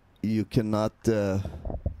you cannot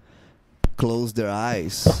close their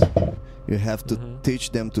eyes. You have to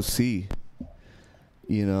teach them to see.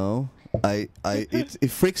 It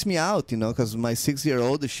freaks me out, because my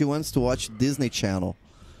 6-year-old, she wants to watch Disney Channel.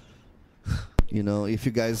 If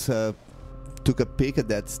you guys took a peek at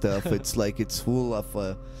that stuff, it's like it's full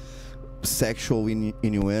of sexual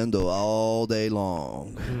innuendo all day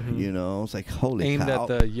long. It's like holy aimed cow. at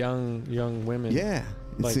the young women. Yeah,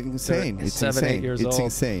 it's insane. It's 7, 8 insane. years it's old.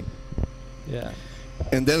 insane. Yeah.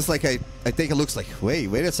 And then it's like I take a look, like wait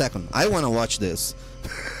a second, I want to watch this.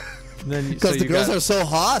 Because the girls are so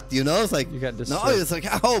hot, It's like you got no, it's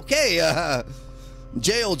like okay,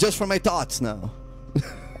 jail just for my thoughts now.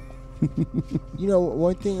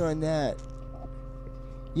 One thing on that,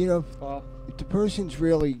 if the person's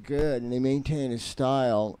really good and they maintain a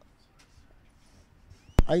style,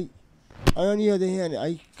 on the other hand,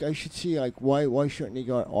 I should see like why shouldn't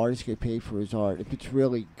the artist get paid for his art if it's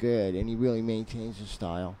really good and he really maintains his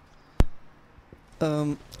style?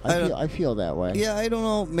 I feel that way. Yeah, I don't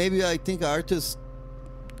know. Maybe I think artists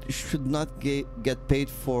should not get paid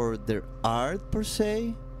for their art per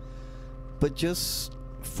se, but just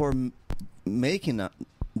for making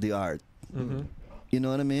the art. You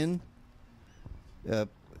know what I mean?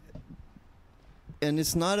 And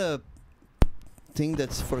it's not a thing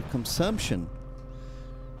that's for consumption,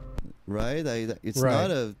 right? It's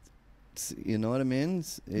not a, you know what I mean?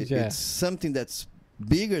 It's something that's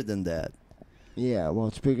bigger than that. Yeah, well,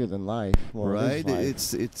 it's bigger than life. Well, right?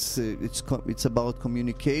 Life. It's about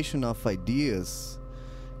communication of ideas.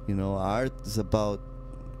 Art is about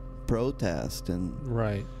protest and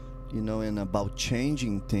right. And about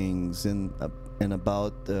changing things and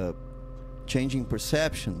about changing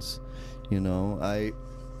perceptions. I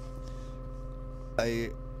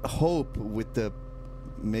hope with the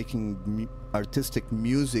making artistic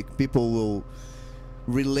music, people will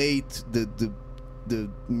relate the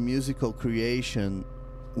musical creation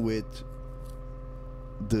with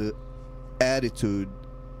the attitude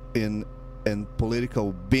and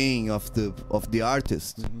political being of the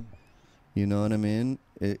artist. You know what I mean?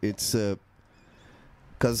 It's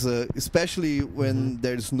because especially when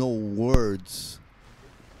there's no words,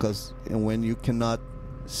 and when you cannot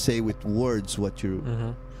say with words what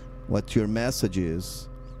your message is,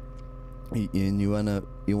 and you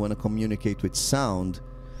wanna communicate with sound.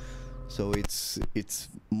 So it's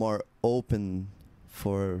more open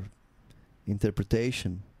for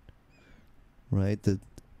interpretation, right?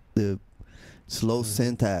 The slow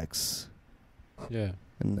syntax,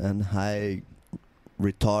 and high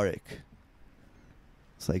rhetoric.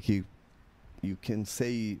 It's like you can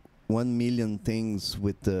say 1 million things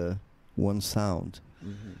with one sound.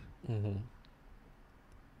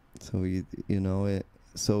 So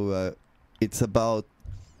it's about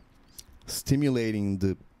stimulating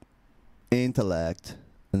the intellect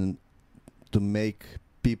and to make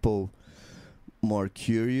people more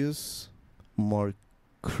curious, more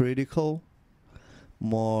critical,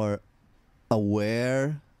 more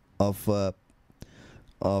aware of the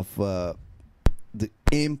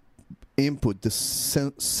input, the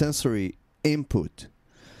sensory input,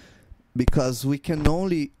 because we can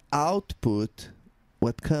only output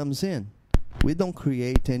what comes in. We don't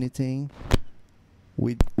create anything.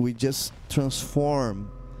 We just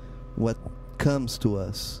transform what comes to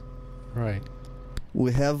us. Right.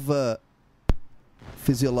 We have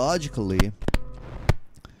physiologically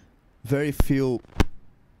very few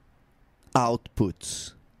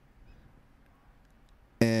outputs,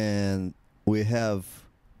 and we have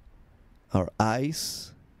our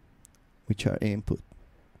eyes, which are input,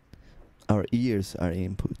 our ears are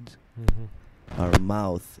input, our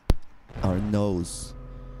mouth, our nose,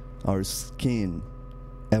 our skin,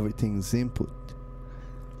 everything's input.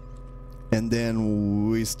 And then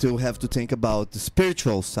we still have to think about the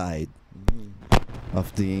spiritual side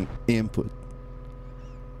of the input.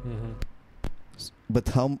 But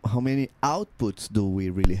how many outputs do we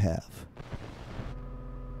really have?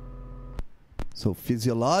 So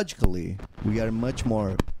physiologically, we are much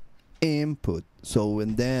more input. So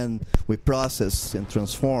and then we process and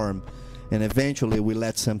transform, and eventually we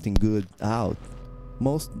let something good out.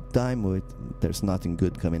 Most of the time, there's nothing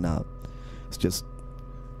good coming out. It's just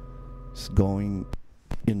going,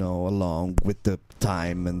 along with the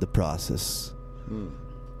time and the process.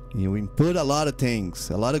 You input a lot of things,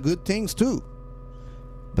 a lot of good things too.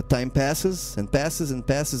 But time passes and passes and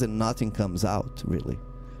passes, and nothing comes out really.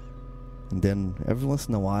 And then every once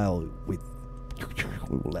in a while, we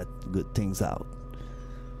will let good things out.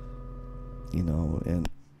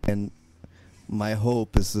 And my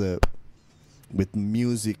hope is with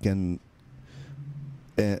music and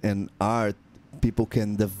art, people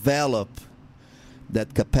can develop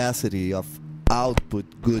that capacity of output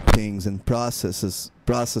good things and process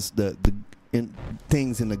the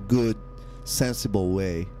things in a good, sensible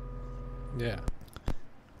way. Yeah.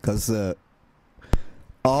 Because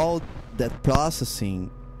all that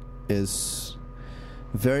processing is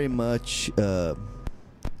very much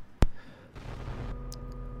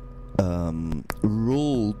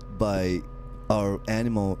ruled by our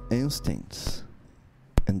animal instincts.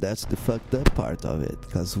 And that's the fucked up part of it,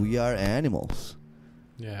 because we are animals.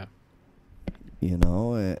 Yeah.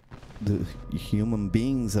 The human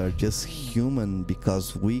beings are just human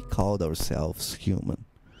because we called ourselves human.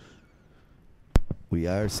 We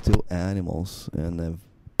are still animals, and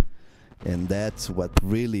that's what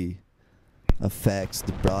really affects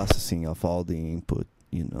the processing of all the input,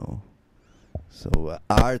 So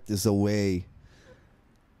art is a way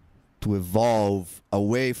to evolve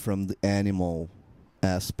away from the animal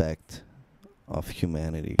aspect of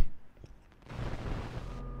humanity.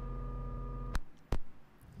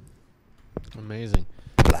 Amazing.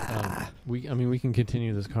 We can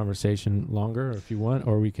continue this conversation longer if you want,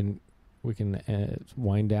 or we can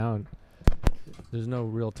wind down. There's no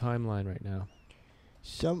real timeline right now.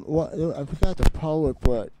 I forgot the poet,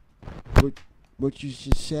 but what you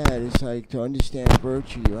just said is like, to understand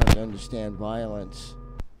virtue, you have to understand violence.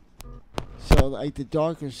 So like the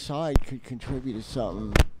darker side could contribute to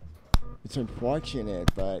something. It's unfortunate,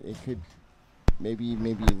 but it could make you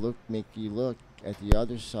look at the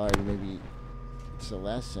other side, and maybe it's a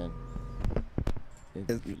lesson.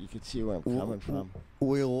 You can see where I'm coming from.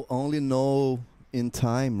 We'll only know in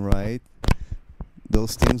time, right?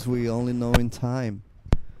 Those things we only know in time,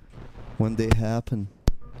 when they happen.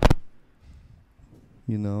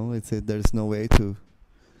 There's no way to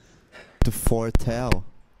foretell.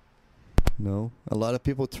 A lot of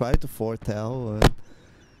people try to foretell,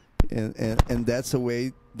 and that's a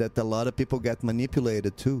way that a lot of people get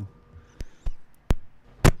manipulated too.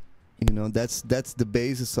 That's the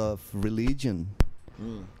basis of religion.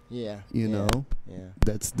 Yeah. Yeah.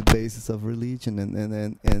 That's the basis of religion,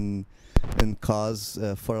 and cause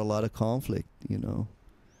for a lot of conflict.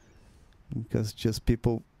 Because just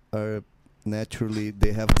people are naturally,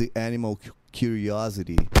 they have the animal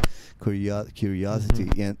curiosity,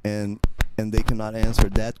 and they cannot answer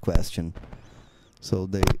that question. So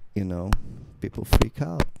they, people freak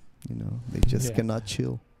out. They just cannot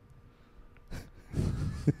chill.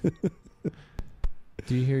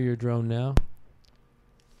 Do you hear your drone now?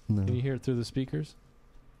 No. Can you hear it through the speakers?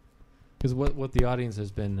 Because what the audience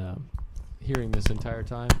has been hearing this entire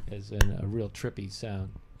time is a real trippy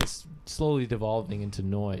sound. It's slowly devolving into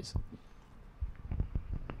noise.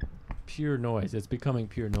 Pure noise. It's becoming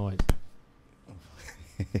pure noise.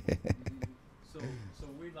 So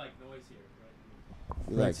we like noise here, right?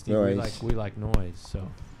 We Right, like Steve, noise. we like noise.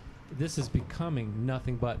 So this is becoming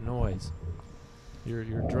nothing but noise. Your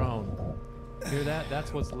drone Hear that?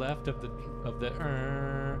 That's what's left of the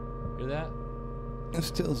Hear that? It's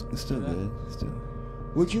still good. Still.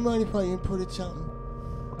 Would you mind if I inputted something?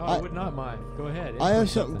 Oh, I would not mind. Go ahead. I have input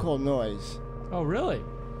something called noise. Oh, really?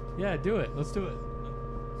 Yeah, do it. Let's do it.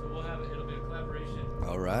 So we'll have it. It'll be a collaboration.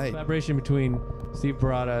 All right. Collaboration between Steve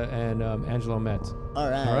Barada and Angelo Metz. All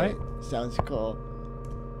right. All right. Sounds cool.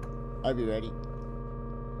 I'll be ready.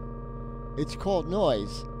 It's called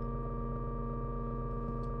noise.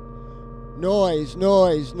 Noise,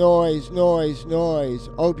 noise, noise, noise, noise.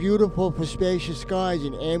 Oh, beautiful for spacious skies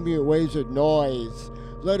and ambient waves of noise.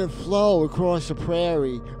 Let it flow across the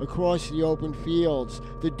prairie, across the open fields,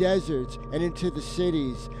 the deserts, and into the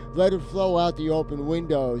cities. Let it flow out the open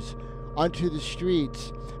windows, onto the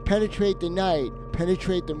streets. Penetrate the night,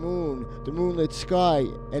 penetrate the moonlit sky,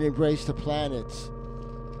 and embrace the planets.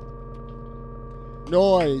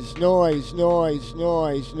 Noise, noise, noise,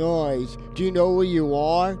 noise, noise. Do you know where you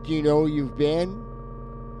are? Do you know where you've been?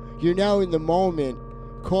 You're now in the moment,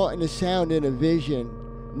 caught in a sound and a vision.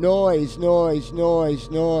 Noise, noise, noise,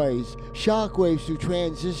 noise. Shockwaves through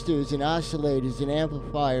transistors and oscillators and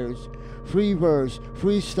amplifiers. Free verse,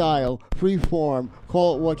 freestyle, free form,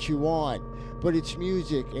 call it what you want. But it's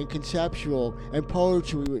music and conceptual and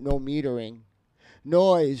poetry with no metering.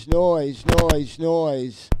 Noise, noise, noise,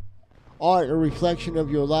 noise. Art a reflection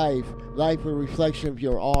of your life, life a reflection of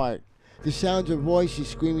your art. The sounds of voices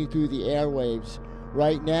screaming through the airwaves.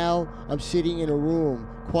 Right now, I'm sitting in a room,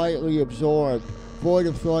 quietly absorbed, void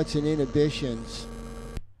of thoughts and inhibitions,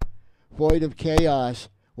 void of chaos.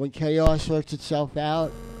 When chaos sorts itself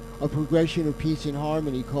out, a progression of peace and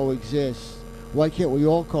harmony coexists. Why can't we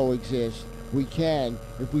all coexist? We can,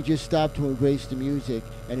 if we just stop to embrace the music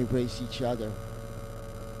and embrace each other.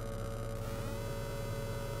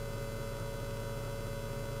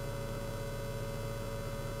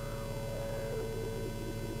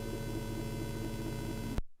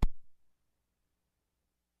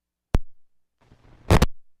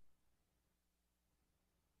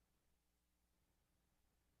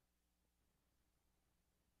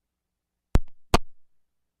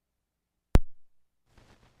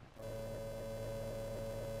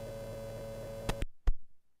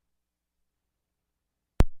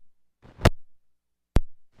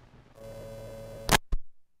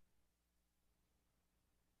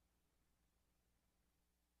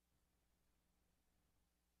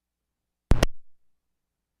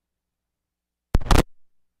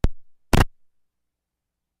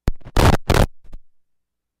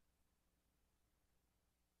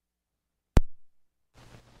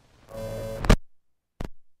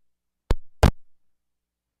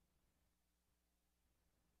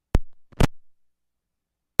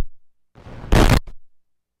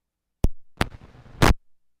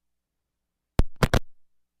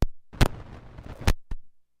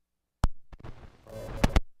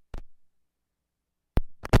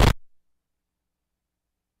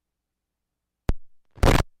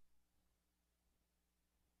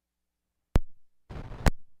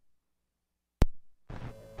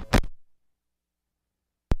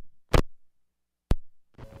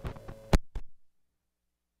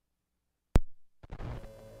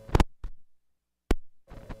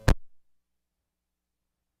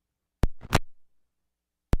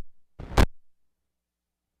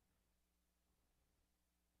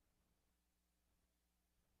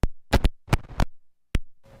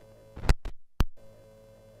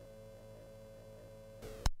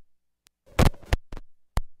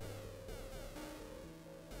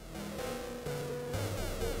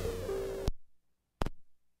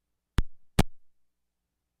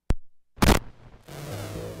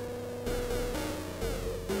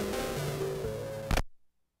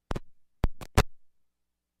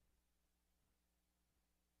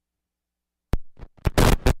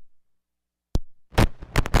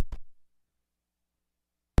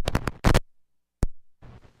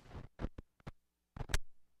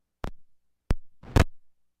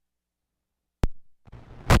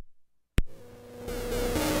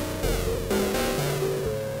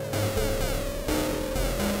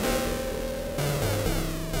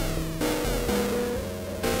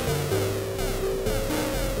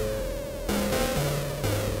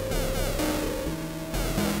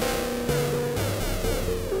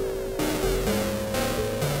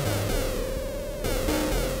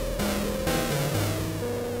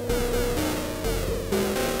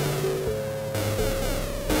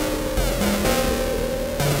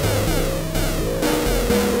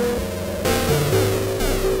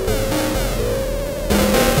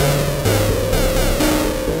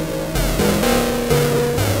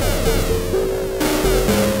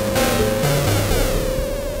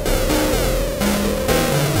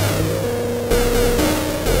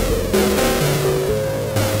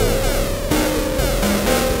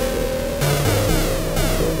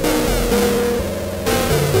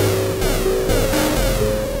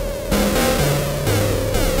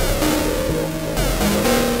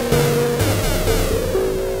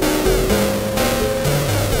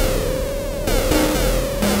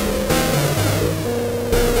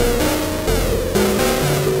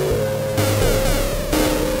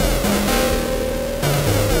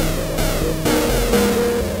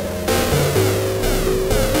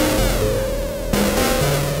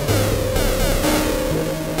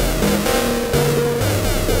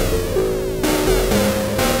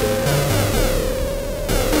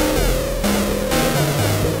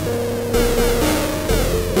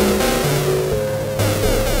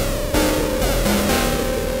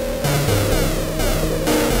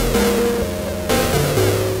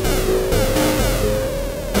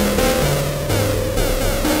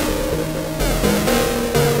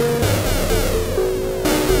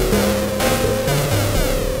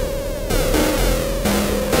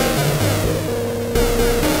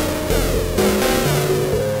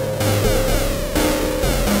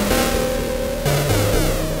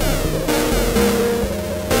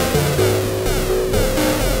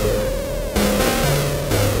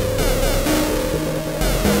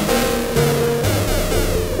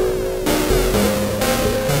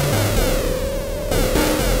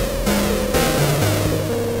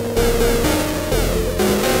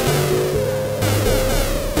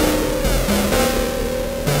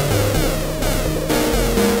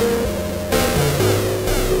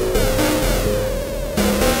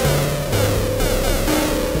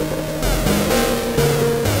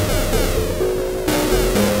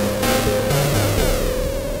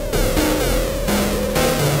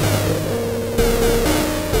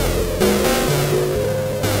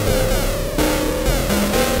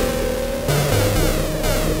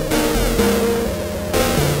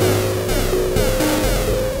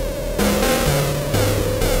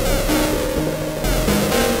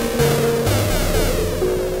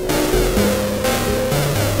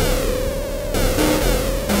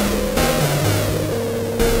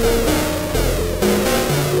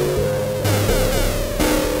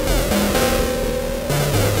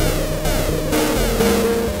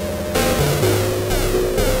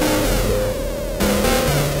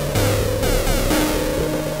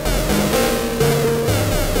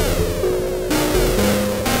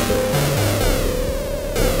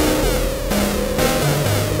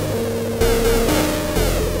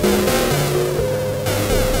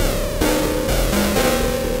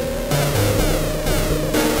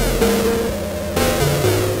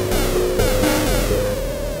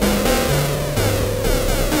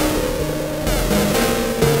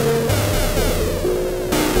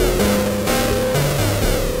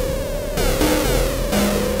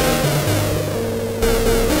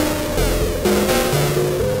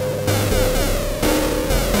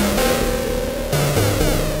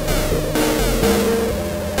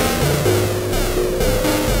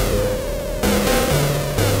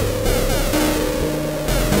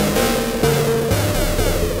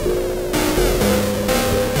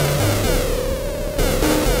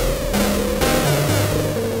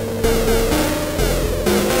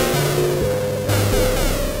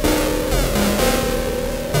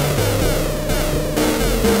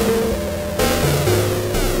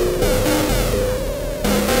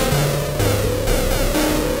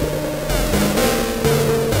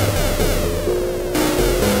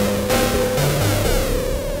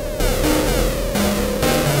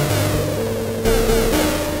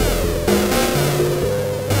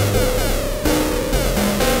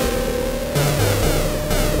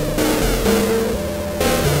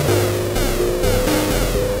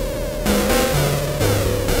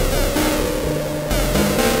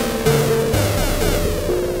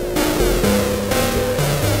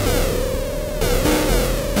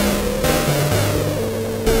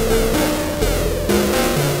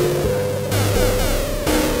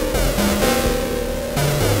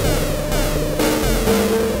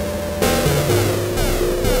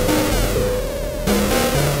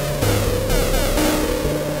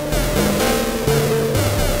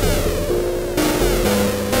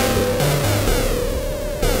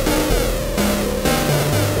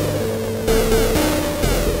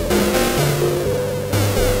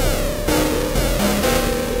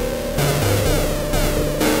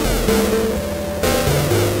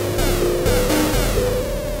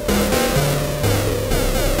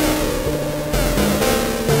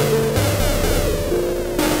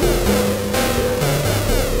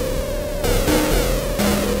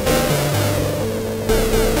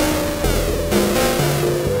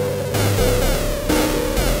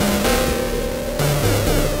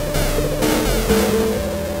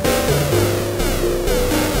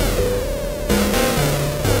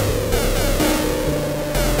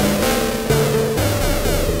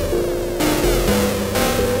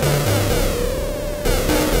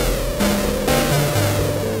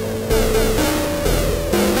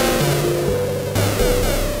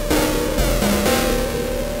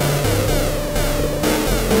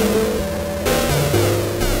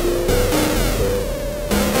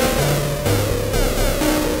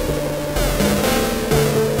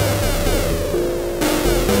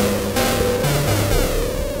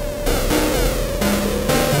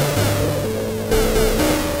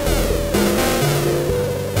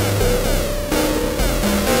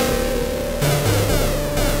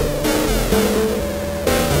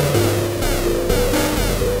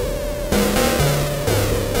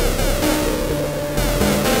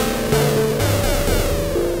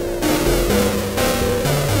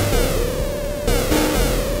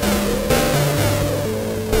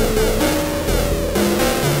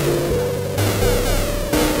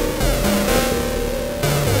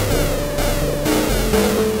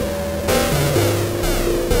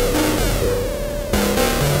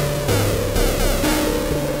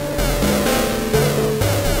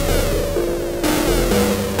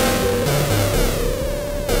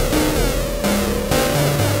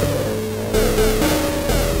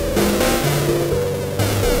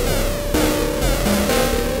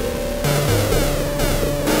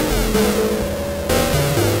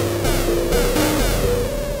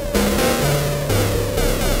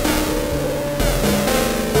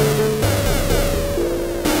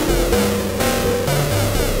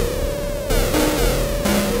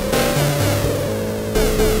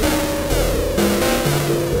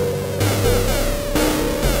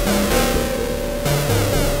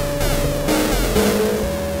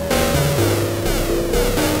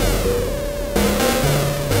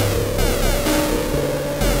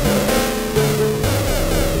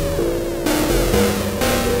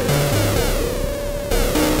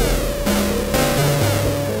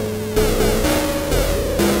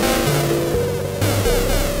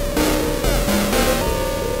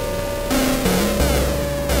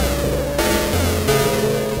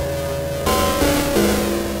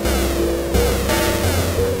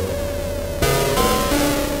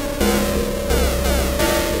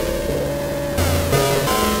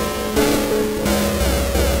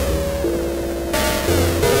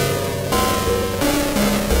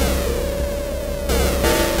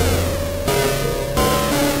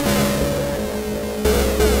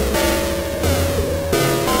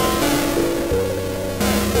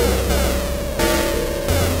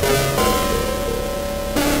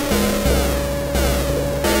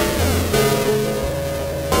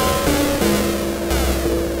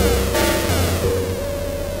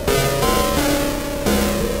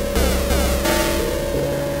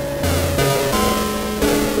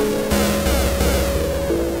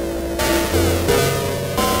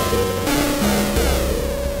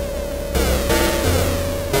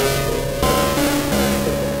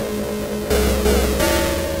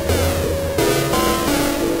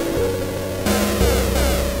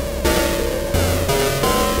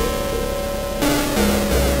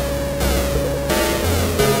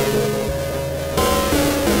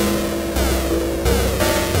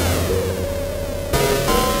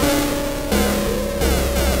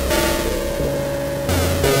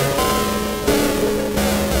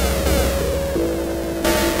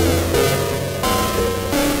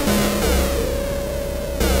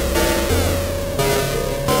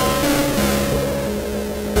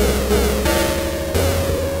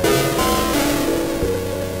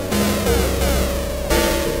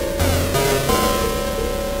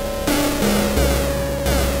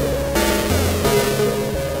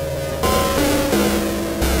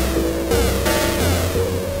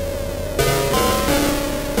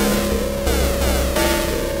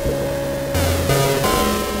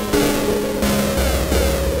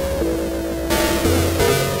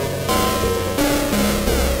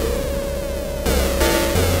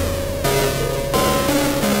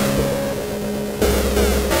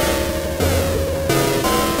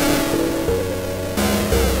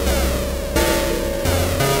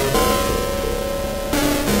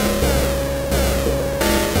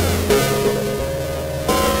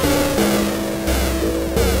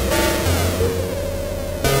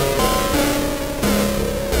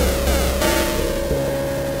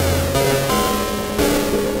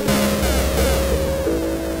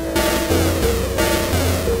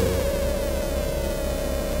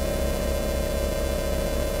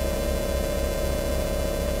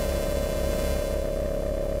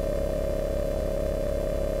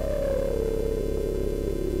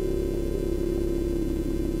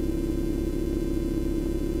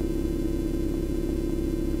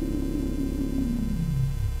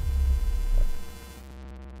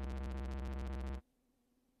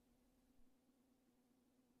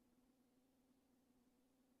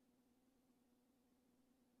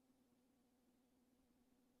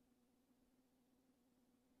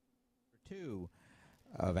 2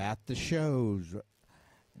 of At the Shows,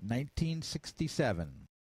 1967.